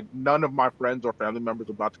fantasy. Like, none of my friends or family members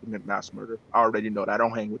are about to commit mass murder. I already know that. I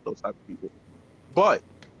don't hang with those type of people. But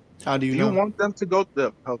how do you know? You want them to go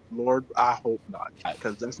to Lord? I hope not,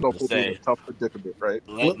 because that's going to be a tough predicament, right?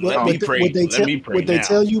 Let me pray. Would they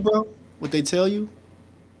tell you, bro? Would they tell you?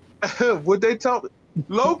 Would they tell?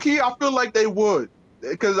 Low key, I feel like they would,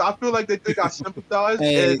 because I feel like they think I sympathize.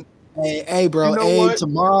 Hey, bro. Hey,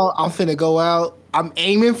 tomorrow I'm finna go out. I'm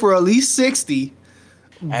aiming for at least 60.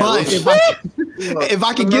 But if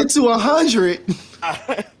I can get to 100,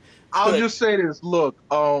 I'll just say this. Look,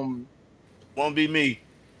 won't be me.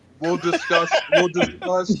 We'll discuss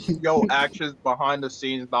your actions behind the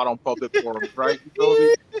scenes, not on public forums, right?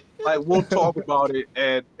 Like, we'll talk about it,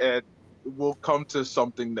 and will come to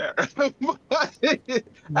something there. As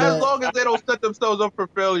But long as they don't set themselves up for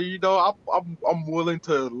failure, I'm willing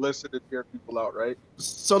to listen and hear people out, right?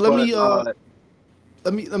 so But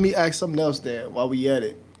let me ask something else then while we at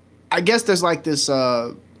it. I guess there's like this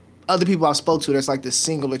other people I spoke to, there's like this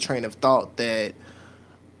singular train of thought that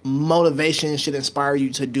motivation should inspire you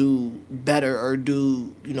to do better or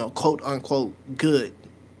do, quote unquote good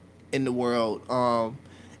in the world.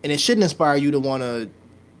 And it shouldn't inspire you to want to,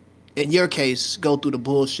 in your case, go through the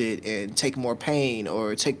bullshit and take more pain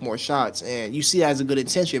or take more shots. And you see that as a good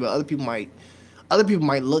intention, but other people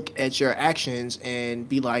might look at your actions and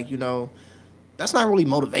be like, that's not really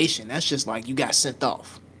motivation. That's just like you got sent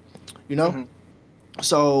off, you know? mhm.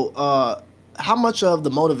 So, how much of the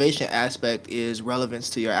motivation aspect is relevance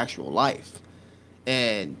to your actual life?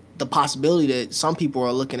 And the possibility that some people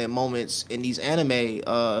are looking at moments in these anime,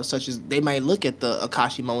 such as they might look at the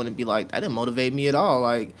Akashi moment and be like, that didn't motivate me at all.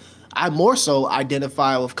 Like, I more so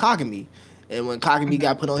identify with Kagami. And when Kagami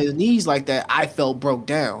got put on his knees like that, I felt broke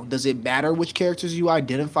down. Does it matter which characters you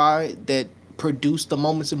identify that produce the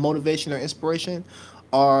moments of motivation or inspiration?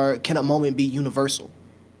 Or can a moment be universal?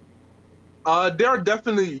 There are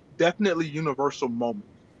definitely universal moments.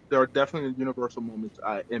 There are definitely universal moments,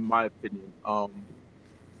 in my opinion.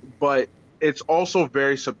 But it's also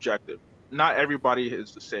very subjective. Not everybody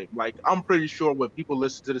is the same. Like, I'm pretty sure when people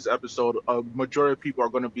listen to this episode, a majority of people are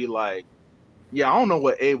going to be like, "Yeah, I don't know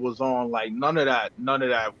what Abe was on. Like, none of that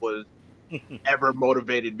was ever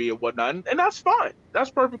motivated me and whatnot." And that's fine. That's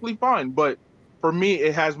perfectly fine. But for me,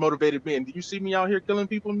 it has motivated me. And do you see me out here killing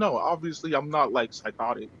people? No, obviously I'm not like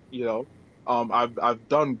psychotic. I've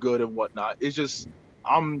done good and whatnot. It's just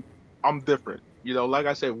I'm I'm different. Like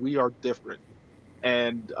I said, we are different,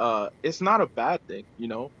 and it's not a bad thing.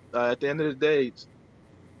 At the end of the day,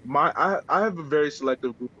 I have a very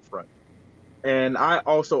selective group of friends. And I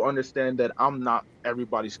also understand that I'm not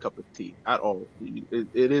everybody's cup of tea at all.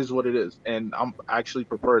 It is what it is, and I'm actually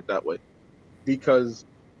prefer it that way because,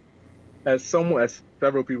 as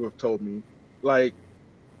several people have told me, like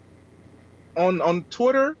on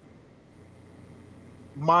Twitter,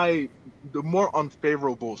 my the more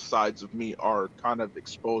unfavorable sides of me are kind of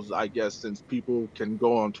exposed, I guess, since people can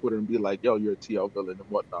go on Twitter and be like, "Yo, you're a TL villain" and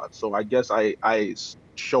whatnot. So I guess I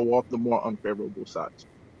show off the more unfavorable sides.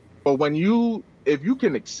 But if you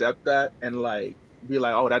can accept that and like be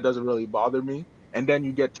like, oh, that doesn't really bother me, and then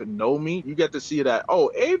you get to know me, you get to see that,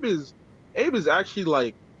 oh, Abe is actually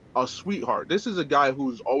like a sweetheart. This is a guy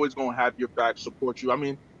who's always gonna have your back, support you. I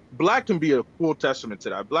mean, Black can be a full testament to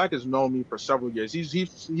that. Black has known me for several years. He's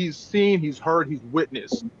seen, he's heard, he's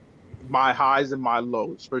witnessed my highs and my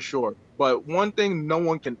lows for sure. But one thing no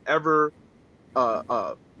one can ever uh,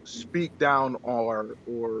 uh, speak down or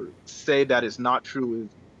say that is not true is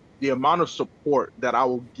the amount of support that I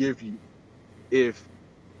will give you if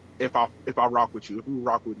if I rock with you, if we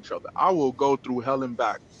rock with each other. I will go through hell and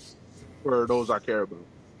back for those I care about.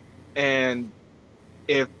 And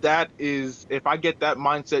if I get that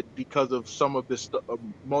mindset because of some of this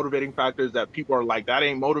motivating factors that people are like, that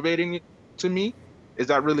ain't motivating to me, is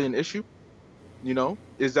that really an issue?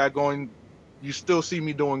 Is that going? You still see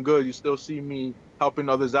me doing good. You still see me helping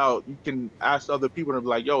others out. You can ask other people and be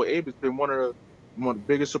like, "Yo, Abe has been one of the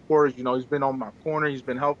biggest supporters. He's been on my corner. He's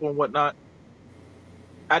been helpful and whatnot."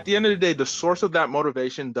 At the end of the day, the source of that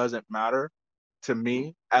motivation doesn't matter to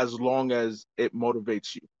me as long as it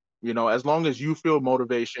motivates you. As long as you feel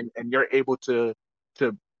motivation and you're able to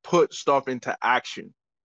put stuff into action,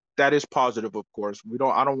 that is positive, of course.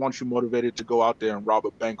 I don't want you motivated to go out there and rob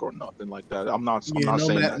a bank or nothing like that. I'm Yeah, not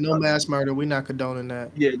saying that. no mass murder. We're not condoning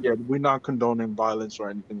that. Yeah, yeah, we're not condoning violence or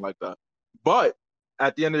anything like that. But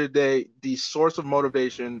at the end of the day, the source of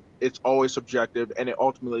motivation, it's always subjective, and it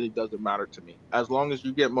ultimately doesn't matter to me. As long as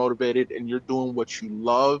you get motivated and you're doing what you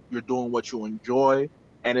love, you're doing what you enjoy,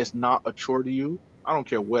 and it's not a chore to you, I don't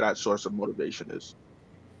care what that source of motivation is.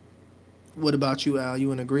 What about you, Al?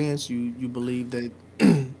 You in agreement? You believe that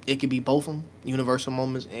it could be both of them, universal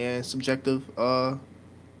moments and subjective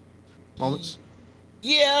moments?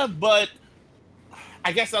 Yeah, but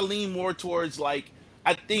I guess I lean more towards like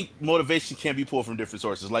I think motivation can be pulled from different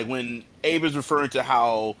sources. Like when Abe is referring to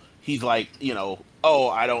how he's like, oh,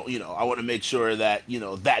 I don't, I want to make sure that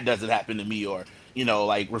that doesn't happen to me, or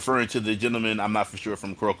like referring to the gentleman I'm not for sure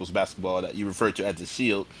from Kuroko's basketball that you referred to as the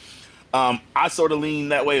Shield. I sort of lean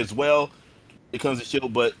that way as well. It comes to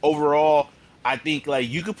Shield, but overall, I think like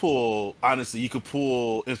you could pull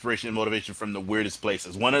inspiration and motivation from the weirdest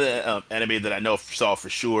places. One of the anime that I know saw for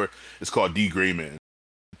sure is called D Gray Man.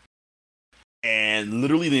 And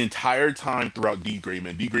literally the entire time throughout D Gray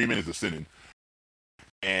Man is a seinen.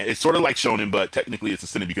 And it's sort of like shonen, but technically it's a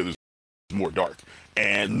seinen because there's more dark.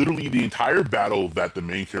 And literally the entire battle that the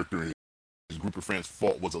main character and his group of friends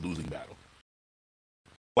fought was a losing battle.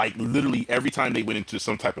 Like literally every time they went into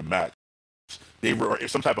some type of match, they were or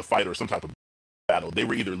some type of fight or some type of battle, they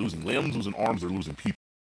were either losing limbs, losing arms, or losing people.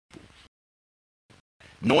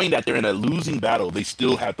 Knowing that they're in a losing battle, they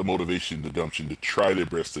still had the motivation, the gumption to try their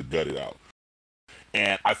best to gut it out.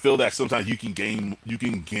 And I feel that sometimes you can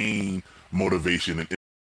gain motivation and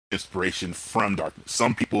inspiration from darkness.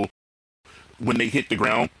 Some people, when they hit the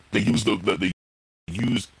ground, they use they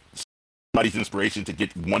use somebody's inspiration to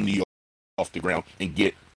get one knee off the ground and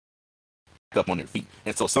get up on their feet.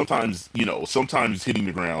 And so sometimes hitting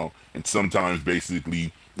the ground and sometimes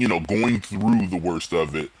basically, going through the worst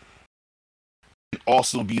of it can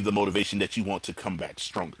also be the motivation that you want to come back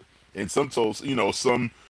stronger. And some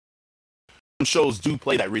shows do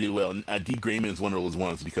play that really well. And D. Grayman is one of those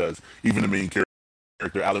ones because even the main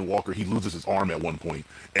character, Alan Walker, he loses his arm at one point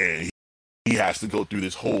and he has to go through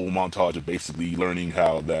this whole montage of basically learning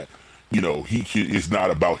how that, it's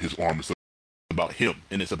not about his arm, it's about him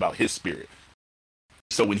and it's about his spirit.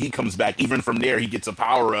 So when he comes back, even from there, he gets a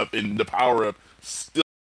power up, and the power up still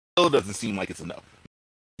doesn't seem like it's enough.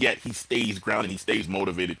 Yet he stays grounded, he stays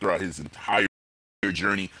motivated throughout his entire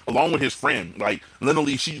journey, along with his friend. Like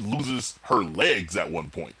literally, she loses her legs at one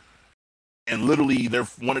point, and literally,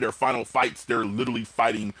 one of their final fights. They're literally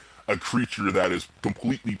fighting a creature that is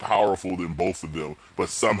completely powerful than both of them, but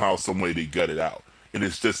somehow, some way, they gut it out. And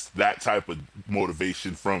it's just that type of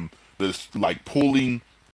motivation from this, like pulling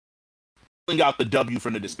out the W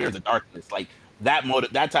from the despair of the darkness, like that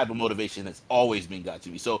type of motivation has always been got to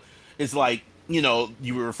me. So it's like, you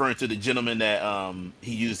were referring to the gentleman that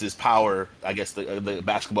he used his power, I guess the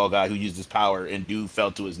basketball guy who used his power and dude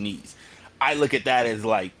fell to his knees. I look at that as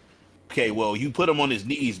like, okay, well, you put him on his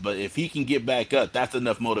knees, but if he can get back up, that's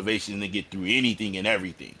enough motivation to get through anything and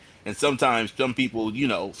everything. And sometimes some people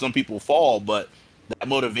fall, but that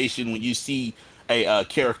motivation when you see a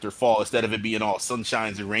character fall, instead of it being all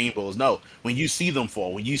sunshines and rainbows, no, when you see them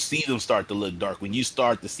fall, when you see them start to look dark, when you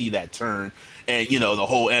start to see that turn and the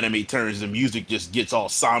whole anime turns, the music just gets all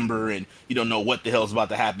somber and you don't know what the hell's about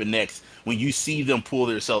to happen next, when you see them pull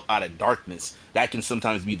themselves out of darkness, that can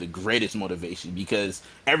sometimes be the greatest motivation, because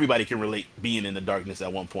everybody can relate being in the darkness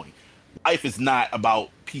at one point. Life is not about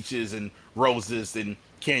peaches and roses and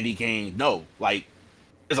candy cane. No, like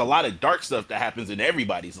there's a lot of dark stuff that happens in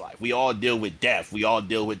everybody's life. We all deal with death. We all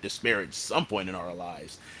deal with despair at some point in our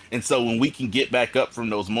lives. And so when we can get back up from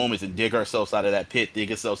those moments and dig ourselves out of that pit, dig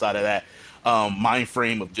ourselves out of that mind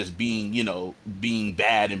frame of just being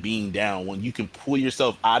bad and being down, when you can pull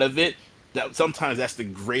yourself out of it, that sometimes that's the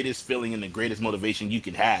greatest feeling and the greatest motivation you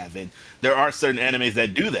can have. And there are certain animes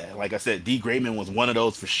that do that. Like I said, D. Grayman was one of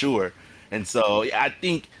those for sure. And so I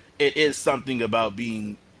think it is something about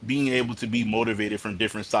being able to be motivated from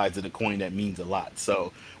different sides of the coin that means a lot.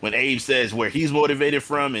 So when Abe says where he's motivated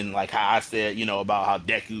from, and like how I said, about how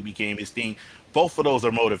Deku became his thing, both of those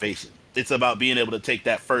are motivation. It's about being able to take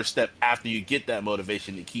that first step after you get that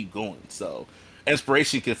motivation to keep going. So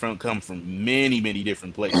inspiration can come from many, many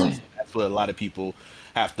different places. That's what a lot of people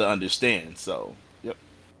have to understand. So, yep.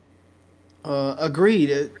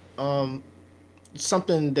 Agreed.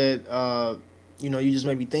 Something that you just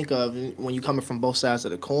made me think of when you coming from both sides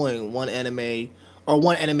of the coin. One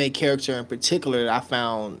anime character in particular that I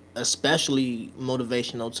found especially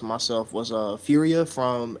motivational to myself was Furia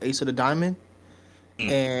from Ace of the Diamond,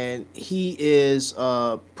 and he is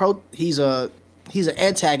he's an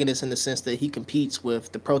antagonist in the sense that he competes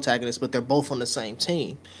with the protagonist, but they're both on the same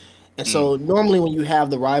team. And so normally when you have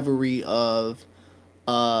the rivalry of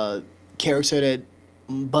character that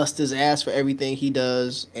busts his ass for everything he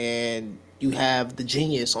does, and you have the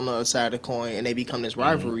genius on the other side of the coin, and they become this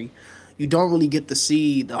rivalry, you don't really get to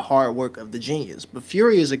see the hard work of the genius. But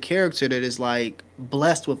Fury is a character that is like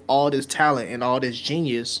blessed with all this talent and all this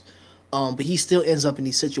genius, but he still ends up in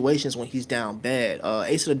these situations when he's down bad.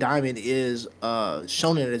 Ace of the Diamond is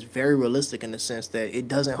shown it as very realistic in the sense that it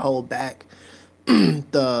doesn't hold back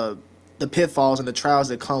the pitfalls and the trials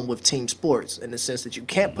that come with team sports, in the sense that you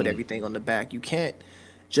can't put everything on the back. You can't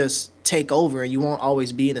just take over, and you won't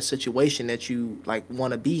always be in a situation that you like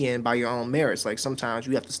want to be in by your own merits. Like sometimes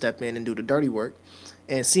you have to step in and do the dirty work,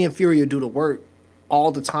 and seeing Furia do the work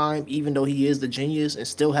all the time, even though he is the genius, and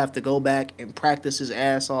still have to go back and practice his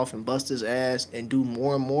ass off and bust his ass and do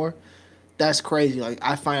more and more, that's crazy. Like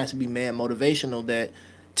I find it to be mad motivational that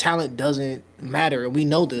talent doesn't matter, and we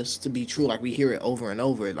know this to be true. Like we hear it over and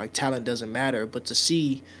over, like talent doesn't matter, but to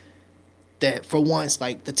see that for once,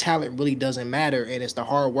 like the talent really doesn't matter, and it's the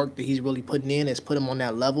hard work that he's really putting in that's put him on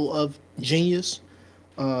that level of genius.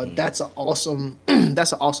 That's an awesome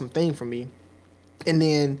that's an awesome thing for me. And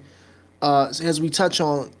then as we touch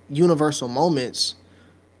on universal moments,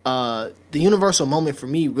 the universal moment for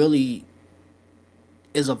me really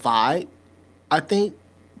is a vibe. I think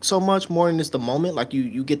so much more than just the moment. Like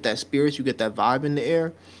you get that spirit, you get that vibe in the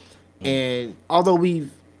air. And although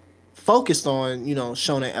we've focused on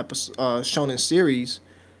shonen episode, shonen series,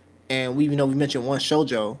 and we mentioned one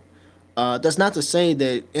shojo, that's not to say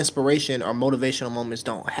that inspiration or motivational moments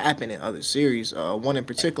don't happen in other series. One in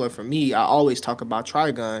particular for me, I always talk about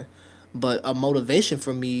Trigun, but a motivation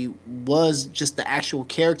for me was just the actual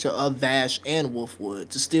character of Vash and Wolfwood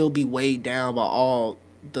to still be weighed down by all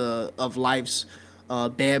the of life's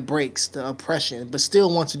bad breaks, the oppression, but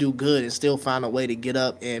still want to do good and still find a way to get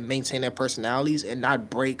up and maintain their personalities and not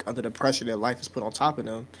break under the pressure that life has put on top of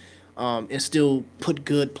them, and still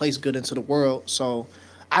place good into the world. So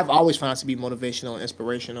I've always found it to be motivational and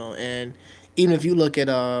inspirational. And even if you look at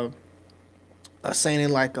a saying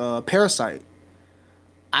like Parasite,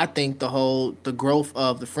 I think the growth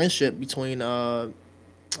of the friendship between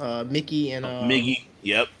Mickey and Miggy,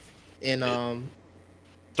 yep, and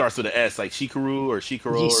starts with an S, like Shikaru or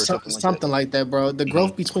Shikaro or something like that, bro. The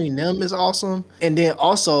growth between them is awesome. And then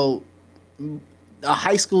also a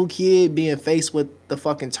high school kid being faced with the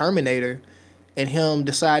fucking Terminator and him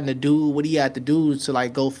deciding to do what he had to do to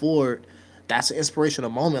like go forward. That's an inspirational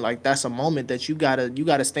moment. Like that's a moment that you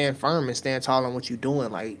gotta stand firm and stand tall on what you're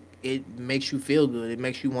doing. Like it makes you feel good. It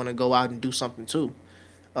makes you want to go out and do something too.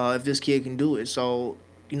 If this kid can do it. So,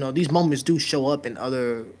 these moments do show up in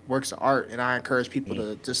other works of art, and I encourage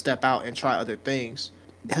people to step out and try other things.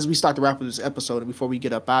 As we start to wrap up this episode, and before we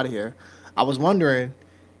get up out of here, I was wondering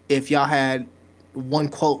if y'all had one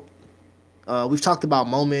quote. We've talked about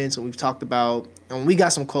moments, and we got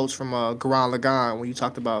some quotes from Gurren Lagann when you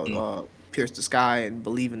talked about pierce the sky and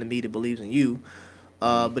believe in the me that believes in you.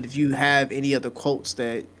 But if you have any other quotes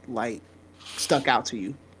that like stuck out to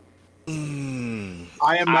you.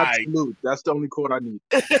 I am absolute. That's the only quote I need.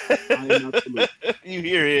 I am absolute. You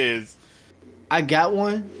hear his. I got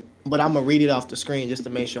one, but I'm gonna read it off the screen just to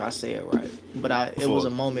make sure I say it right. But it was a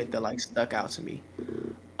moment that like stuck out to me.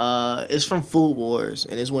 It's from Food Wars,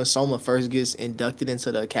 and it's when Soma first gets inducted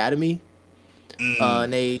into the academy.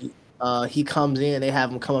 And he comes in, they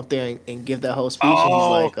have him come up there and give that whole speech.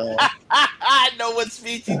 And he's like, I know what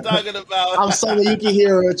speech he's talking about. I'm sorry, you can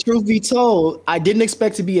hear her. Truth be told, I didn't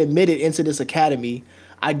expect to be admitted into this academy.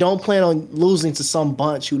 I don't plan on losing to some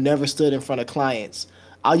bunch who never stood in front of clients.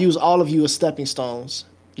 I'll use all of you as stepping stones.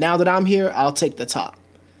 Now that I'm here, I'll take the top.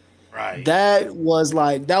 Right. That was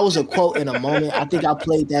a quote in a moment. I think I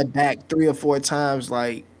played that back 3 or 4 times.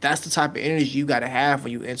 Like, that's the type of energy you got to have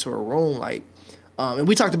when you enter a room. Like, and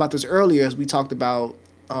we talked about this earlier as we talked about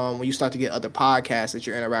when you start to get other podcasts that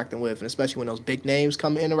you're interacting with, and especially when those big names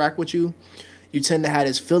come and interact with you, you tend to have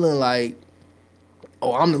this feeling like,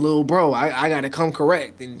 oh, I'm the little bro. I got to come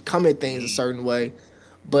correct and come at things a certain way.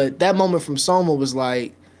 But that moment from Soma was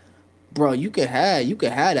like, bro, you can have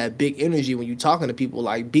that big energy when you're talking to people.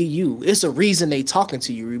 Like, be you. It's a reason they talking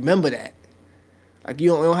to you. Remember that. Like, you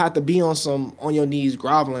don't have to be on your knees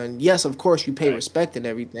groveling. Yes, of course you pay respect and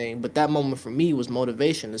everything, but that moment for me was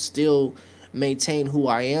motivation to still maintain who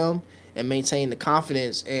I am and maintain the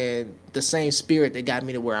confidence and the same spirit that got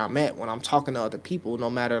me to where I'm at when I'm talking to other people, no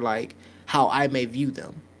matter like how I may view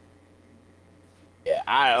them. Yeah,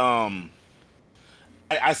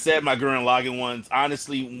 I said my Gurren Lagann ones.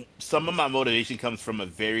 Honestly, some of my motivation comes from a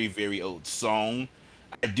very, very old song.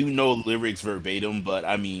 I do know lyrics verbatim, but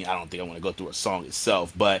I mean, I don't think I want to go through a song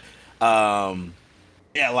itself. But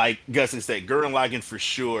yeah, like Gus said, Gurren Lagann for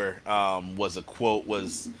sure was a quote.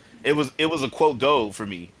 It was a quote gold for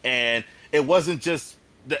me, and it wasn't just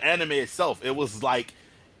the anime itself. It was like,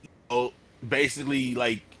 basically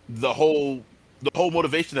like the whole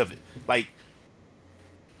motivation of it. Like,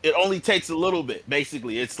 it only takes a little bit.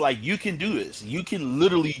 Basically, it's like you can do this. You can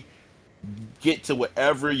literally get to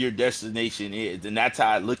whatever your destination is, and that's how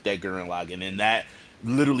I looked at Gurren Lagann, and that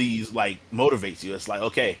literally is like motivates you. It's like,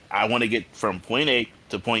 okay, I want to get from point A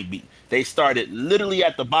to point B. They started literally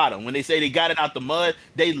at the bottom. When they say they got it out the mud,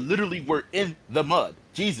 they literally were in the mud.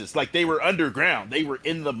 Jesus, like they were underground. They were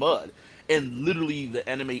in the mud, and literally the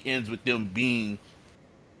anime ends with them being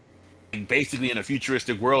basically in a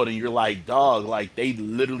futuristic world, and you're like, dog, like they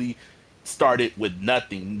literally started with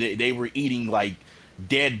nothing. They were eating like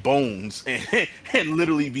dead bones and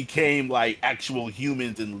literally became like actual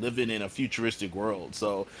humans and living in a futuristic world.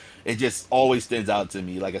 So it just always stands out to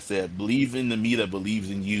me. Like I said, believe in the me that believes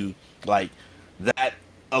in you. Like that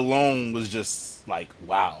alone was just like,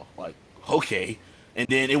 wow, like, okay. And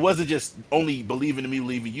then it wasn't just only believe in me,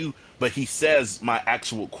 believe in you, but he says my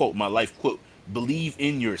actual quote, my life quote, believe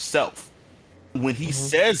in yourself. When he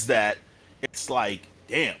says that, it's like,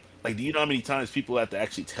 damn. Like, do you know how many times people have to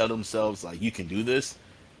actually tell themselves, like, you can do this?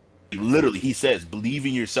 Literally, he says, believe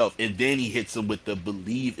in yourself. And then he hits them with the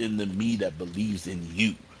believe in the me that believes in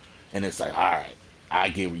you. And it's like, all right, I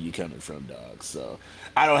get where you're coming from, dog. So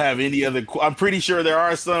I don't have any other. I'm pretty sure there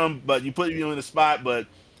are some, but you put me on the spot. But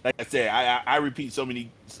like I said, I repeat so many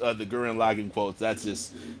the Gurren Lagann quotes.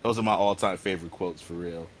 Those are my all-time favorite quotes for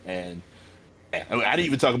real. And I didn't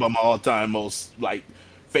even talk about my all-time most like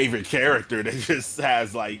favorite character that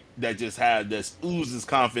this oozes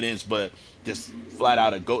confidence, but just flat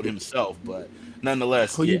out a goat himself. But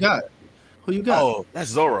nonetheless, Who you got? Oh, that's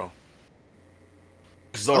Zoro.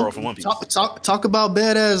 Zoro from One Piece. Talk about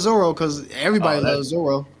badass Zoro, because everybody loves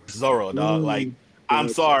Zoro. Zoro, dog. Like, I'm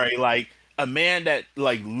sorry, like a man that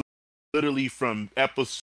like literally from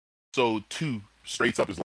episode 2 straight up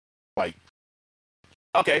is like,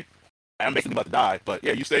 okay, I'm basically about to die, but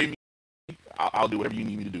yeah, you save me, I'll do whatever you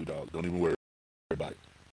need me to do, dog. Don't even worry about it.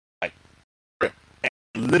 Like,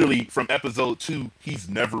 and literally from episode 2, he's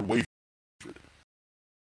never wavered.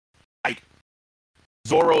 Like,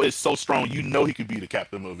 Zoro is so strong, you know he could be the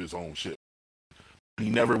captain of his own ship. He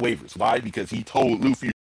never wavers. Why? Because he told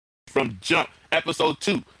Luffy from jump, episode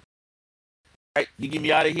 2, right, you get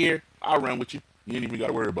me out of here, I'll run with you. You ain't even got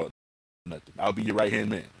to worry about nothing. I'll be your right-hand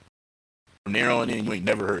man. From there on in, you ain't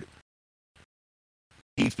never heard it.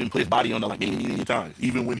 He's been put his body on the like many times.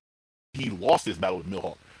 Even when he lost his battle with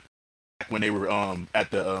Mihawk. Back when they were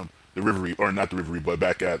at the Rivery, or not the Rivery, but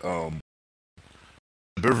back at the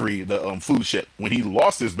Rivery, the food ship. When he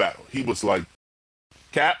lost his battle, he was like,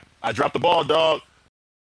 Cap, I dropped the ball, dog.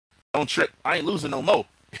 Don't trip. I ain't losing no more.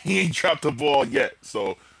 He ain't dropped the ball yet.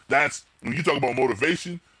 So that's when you talk about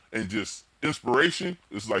motivation and just inspiration,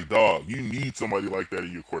 it's like, dog, you need somebody like that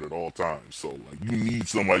in your court at all times. So like, you need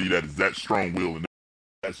somebody that is that strong-willed and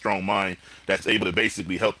that strong mind that's able to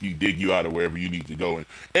basically help you dig you out of wherever you need to go,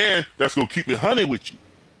 and that's gonna keep it hunting with you.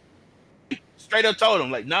 Straight up told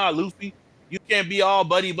him, like, nah, Luffy, you can't be all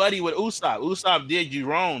buddy with Usopp. Usopp did you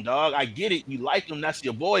wrong, dog. I get it, you like him, that's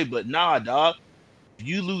your boy, but nah, dog. If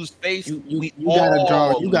you lose face, you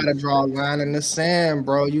gotta draw a line in the sand,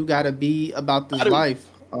 bro. You gotta be about this life.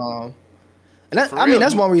 And that, I mean,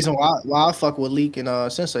 that's one reason why I fuck with Leak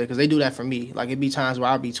and Sensei, because they do that for me. Like, it be times where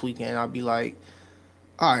I'll be tweaking, and I'll be like,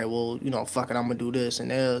 all right, well, you know, fuck it, I'm gonna do this,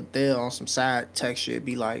 and they'll on some side tech shit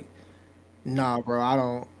be like, nah, bro, I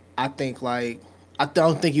don't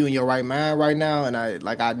think you in your right mind right now, and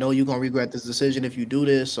I know you're gonna regret this decision if you do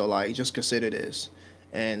this, so like, just consider this.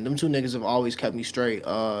 And them two niggas have always kept me straight.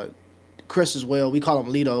 Chris as well, we call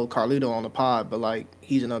him Carlito on the pod, but like,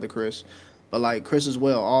 he's another Chris. But like, Chris as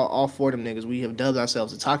well, all four of them niggas, we have dubbed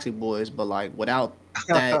ourselves the Toxic Boys, but like, without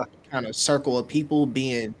that kind of circle of people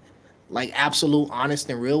being like absolute honest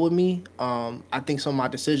and real with me, I think some of my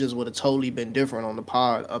decisions would have totally been different on the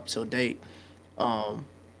pod up till date.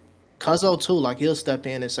 Cuzzo too, like, he'll step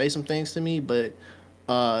in and say some things to me, but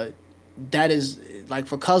that is like,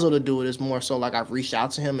 for Cuzzo to do it is more so like I've reached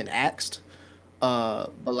out to him and asked.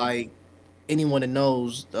 But like, anyone that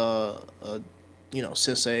knows you know,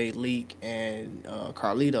 Sensei, Leak, and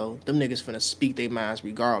Carlito, them niggas finna speak their minds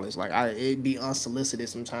regardless. Like, it'd be unsolicited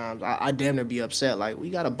sometimes. I damn near be upset. Like, we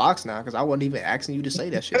got a box now, because I wasn't even asking you to say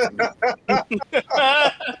that shit to me.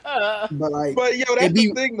 But like, yo, that's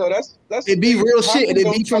the thing though. That's it be real shit, and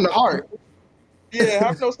it be from the heart. Yeah,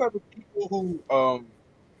 have those type of people who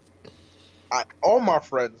all my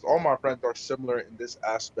friends are similar in this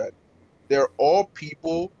aspect. They're all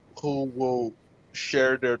people who will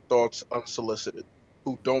share their thoughts unsolicited,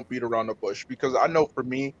 who don't beat around the bush. Because I know for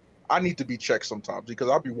me, I need to be checked sometimes, because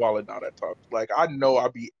I'll be wilding out at times. Like, I know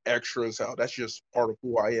I'll be extra as hell. That's just part of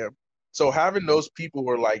who I am. So having those people who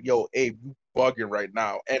are like, yo, Abe, you bugging right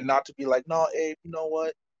now, and not to be like, no, Abe, you know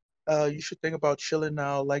what? You should think about chilling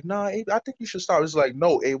now. Like, nah, Abe, I think you should stop. It's like,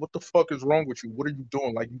 no, Abe, what the fuck is wrong with you? What are you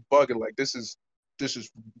doing? Like, you bugging. Like, this is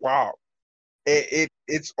wow.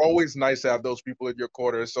 It's always nice to have those people in your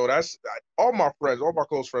corner. So that's all my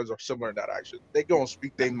close friends are similar in that action. They go and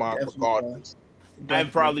speak their mind regardless.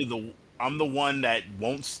 I'm the one that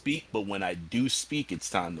won't speak, but when I do speak, it's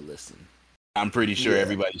time to listen. I'm pretty sure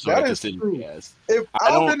everybody sort of considers me as. If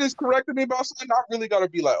Alvin is correcting me about something, I really gotta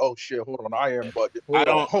be like, oh shit, hold on, I am bugging.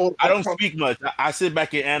 I don't speak much. I sit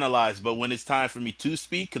back and analyze, but when it's time for me to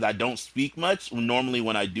speak, because I don't speak much, normally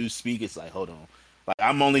when I do speak, it's like, hold on. Like,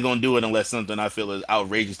 I'm only gonna do it unless something I feel is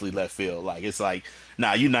outrageously left field. Like, it's like,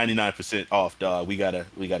 nah, you 99% off, dog. We gotta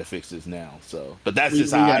fix this now. So, but that's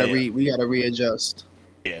just how we gotta readjust.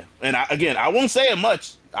 Yeah, and I won't say it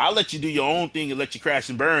much. I'll let you do your own thing and let you crash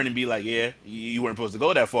and burn and be like, yeah, you weren't supposed to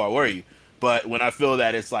go that far, were you? But when I feel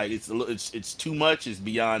that it's like it's too much, it's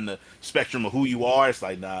beyond the spectrum of who you are. It's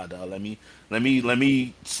like, nah, dog, let me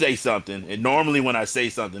say something. And normally when I say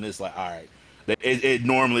something, it's like, all right. It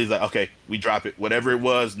normally is like, okay, we drop it. Whatever it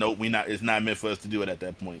was, nope, we not. It's not meant for us to do it at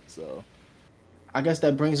that point. So I guess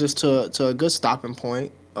that brings us to a good stopping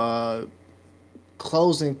point.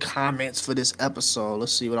 Closing comments for this episode.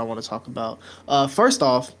 Let's see what I want to talk about. First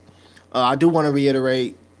off, I do want to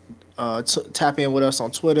reiterate, tap in with us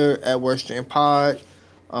on Twitter at WorstGenPod.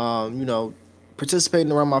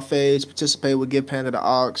 Participating around my page, participate with Give Panda the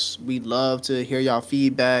Ox. We'd love to hear y'all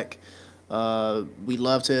feedback. We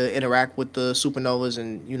love to interact with the Supernovas,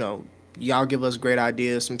 and y'all give us great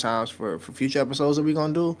ideas sometimes for future episodes that we're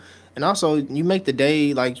gonna do. And also, you make the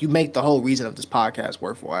day, like, you make the whole reason of this podcast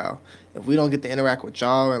worthwhile. If we don't get to interact with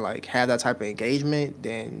y'all and like have that type of engagement,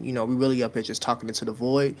 then we really up here just talking into the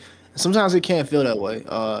void. And sometimes it can't feel that way.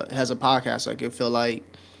 As a podcast, like, it feel like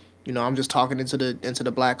I'm just talking into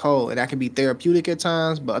the black hole, and that can be therapeutic at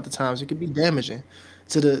times, but other times it can be damaging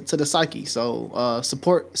to the psyche. So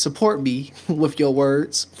support me with your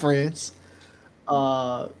words, friends.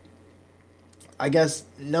 I guess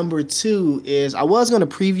number 2 is I was gonna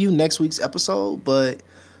preview next week's episode, but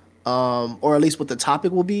or at least what the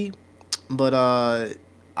topic will be, but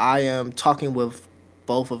I am talking with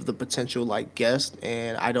both of the potential like guests,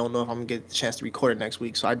 and I don't know if I'm gonna get the chance to record it next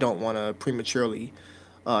week, so I don't want to prematurely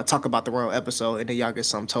talk about the wrong episode and then y'all get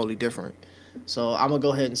something totally different. So I'm gonna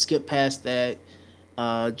go ahead and skip past that.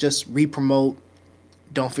 Just re-promote.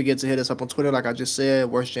 Don't forget to hit us up on Twitter, like I just said,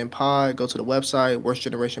 Worst Gen Pod. Go to the website,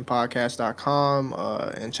 worstgenerationpodcast.com,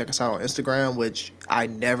 and check us out on Instagram, which I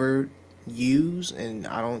never use, and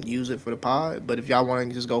I don't use it for the pod. But if y'all want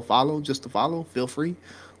to just go follow, just to follow, feel free.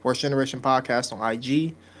 Worst Generation Podcast on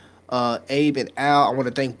IG. Abe and Al, I want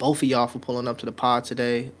to thank both of y'all for pulling up to the pod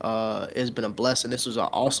today. It's been a blessing. This was an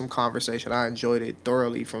awesome conversation. I enjoyed it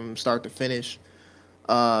thoroughly from start to finish.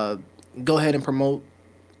 Go ahead and promote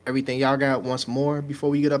everything y'all got once more before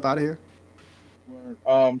we get up out of here.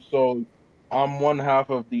 So I'm one half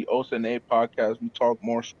of the OSNA podcast. We talk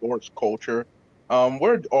more sports culture.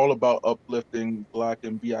 We're all about uplifting Black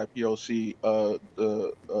and BIPOC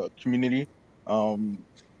the community.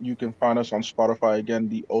 You can find us on Spotify, again,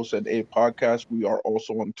 the OSA podcast. We are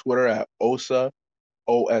also on Twitter at OSA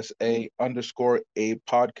 _A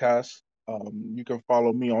podcast. You can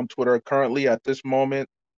follow me on Twitter. Currently, at this moment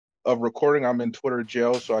of recording, I'm in Twitter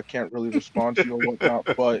jail, so I can't really respond to you or whatnot.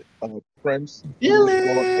 But Prince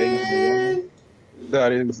 _ALAWAL.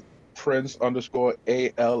 That is Prince _ALAWAL.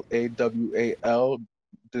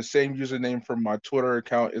 The same username for my Twitter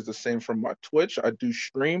account is the same for my Twitch. I do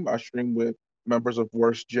stream. I stream with members of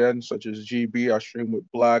Worst Gen, such as GB. I stream with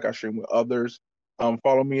Black. I stream with others.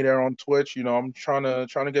 Follow me there on Twitch. I'm trying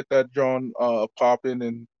to get that John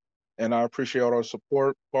popping, and I appreciate all our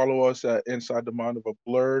support. Follow us at Inside the Mind of a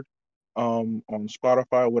Blurred on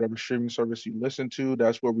Spotify, whatever streaming service you listen to.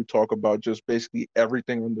 That's where we talk about just basically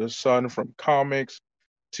everything under the sun, from comics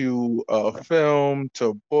to film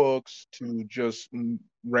to books to just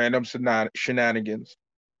random shenanigans.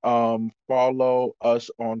 Follow us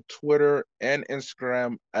on Twitter and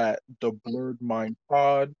Instagram at the Blurred Mind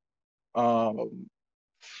Pod.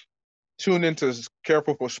 Tune into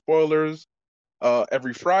Careful for Spoilers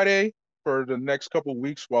every Friday for the next couple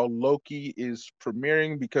weeks while Loki is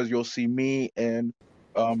premiering, because you'll see me and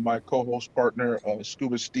my co-host partner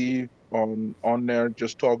Scuba Steve on there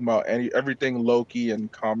just talking about everything Loki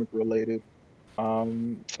and comic related.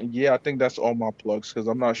 I think that's all my plugs, because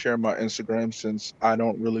I'm not sharing my Instagram since I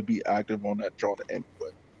don't really be active on that joint anyway.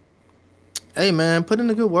 Hey man, put in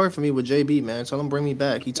a good word for me with JB, man. Tell him bring me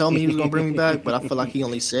back. He told me he was gonna bring me back, but I feel like he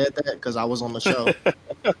only said that because I was on the show.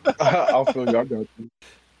 I'll feel you. I got you.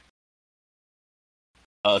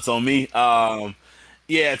 It's on me.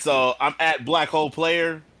 So I'm at Black Hole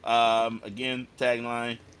Player. Again,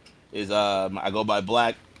 tagline is I go by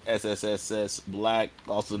Black SSSS Black,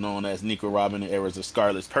 also known as Nico Robin and Errors of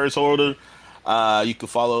Scarlet's Purse Holder. You can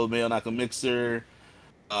follow Mail Knocker Mixer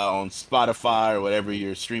on Spotify or whatever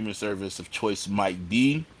your streaming service of choice might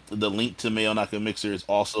be. The link to Mail Knocker Mixer is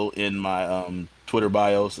also in my Twitter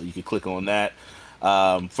bio, so you can click on that.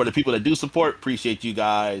 For the people that do support, appreciate you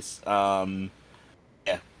guys.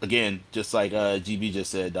 Again, just like GB just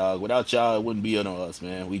said, dog, without y'all, it wouldn't be on us,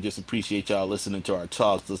 man. We just appreciate y'all listening to our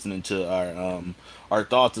talks, listening to our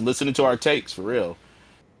thoughts, and listening to our takes, for real.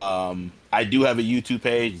 I do have a YouTube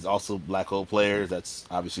page. It's also Black Hole Players. That's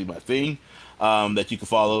obviously my thing, that you can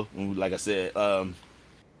follow. And like I said,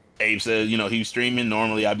 Abe said, he's streaming.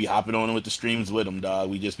 Normally, I'd be hopping on with the streams with him, dog.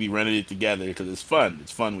 We just be running it together because it's fun.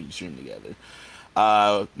 It's fun when you stream together.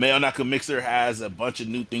 Mayonaka Mixer has a bunch of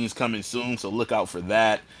new things coming soon, so look out for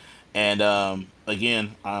that. And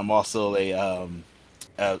again, I'm also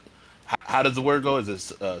uh how does the word go? Is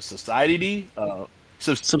it society?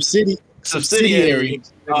 Subsidiary of Subsidiary.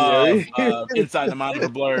 Inside the Mind of a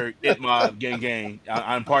Blur, Gang.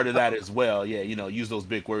 I'm part of that as well. Yeah, use those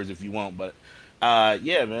big words if you want, but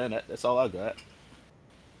yeah, man, that's all I got.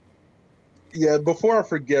 Yeah, before I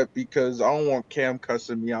forget, because I don't want Cam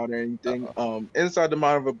cussing me out or anything. Inside the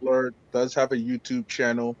Mind of a Blur does have a YouTube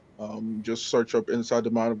channel. Just search up Inside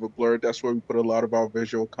the Mind of a Blur. That's where we put a lot of our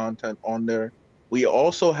visual content on there. We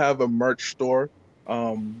also have a merch store.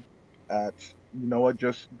 At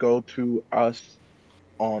just go to us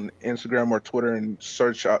on Instagram or Twitter and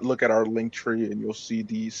look at our link tree, and you'll see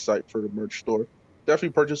the site for the merch store. Definitely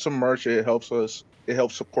purchase some merch. It helps us. It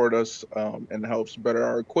helps support us, and helps better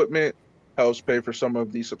our equipment. Helps pay for some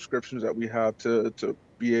of the subscriptions that we have to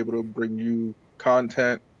be able to bring you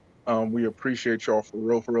content. We appreciate y'all for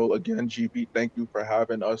real. Again, GP, thank you for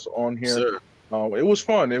having us on here. Sir. It was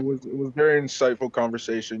fun. It was very insightful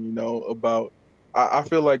conversation. About. I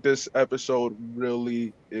feel like this episode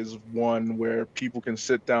really is one where people can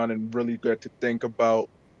sit down and really get to think about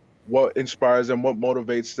what inspires them, what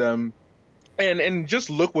motivates them, and just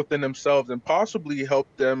look within themselves and possibly help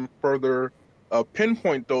them further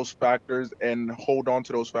pinpoint those factors and hold on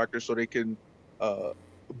to those factors so they can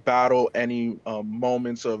battle any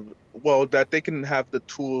moments that they can have the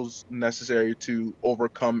tools necessary to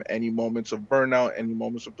overcome any moments of burnout, any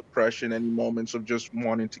moments of depression, any moments of just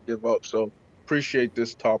wanting to give up. So appreciate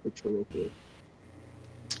this topic for real quick.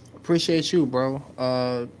 Appreciate you,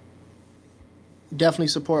 bro. Definitely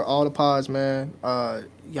support all the pods, man.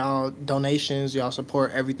 Y'all donations, y'all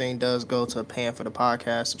support, everything does go to paying for the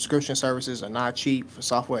podcast. Subscription services are not cheap for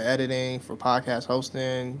software editing, for podcast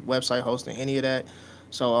hosting, website hosting, any of that.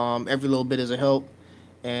 So every little bit is a help,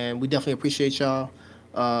 and we definitely appreciate y'all.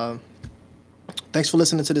 Thanks for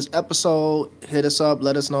listening to this episode. Hit us up.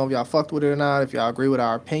 Let us know if y'all fucked with it or not. If y'all agree with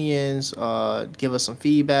our opinions, give us some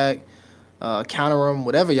feedback, counter them,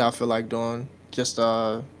 whatever y'all feel like doing. Just,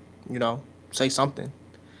 say something.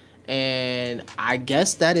 And I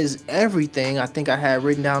guess that is everything. I think I had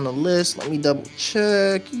written down the list. Let me double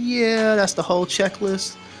check. Yeah, that's the whole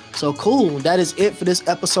checklist. So cool. That is it for this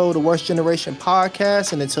episode of Worst Generation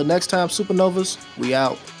Podcast. And until next time, Supernovas, we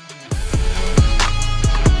out.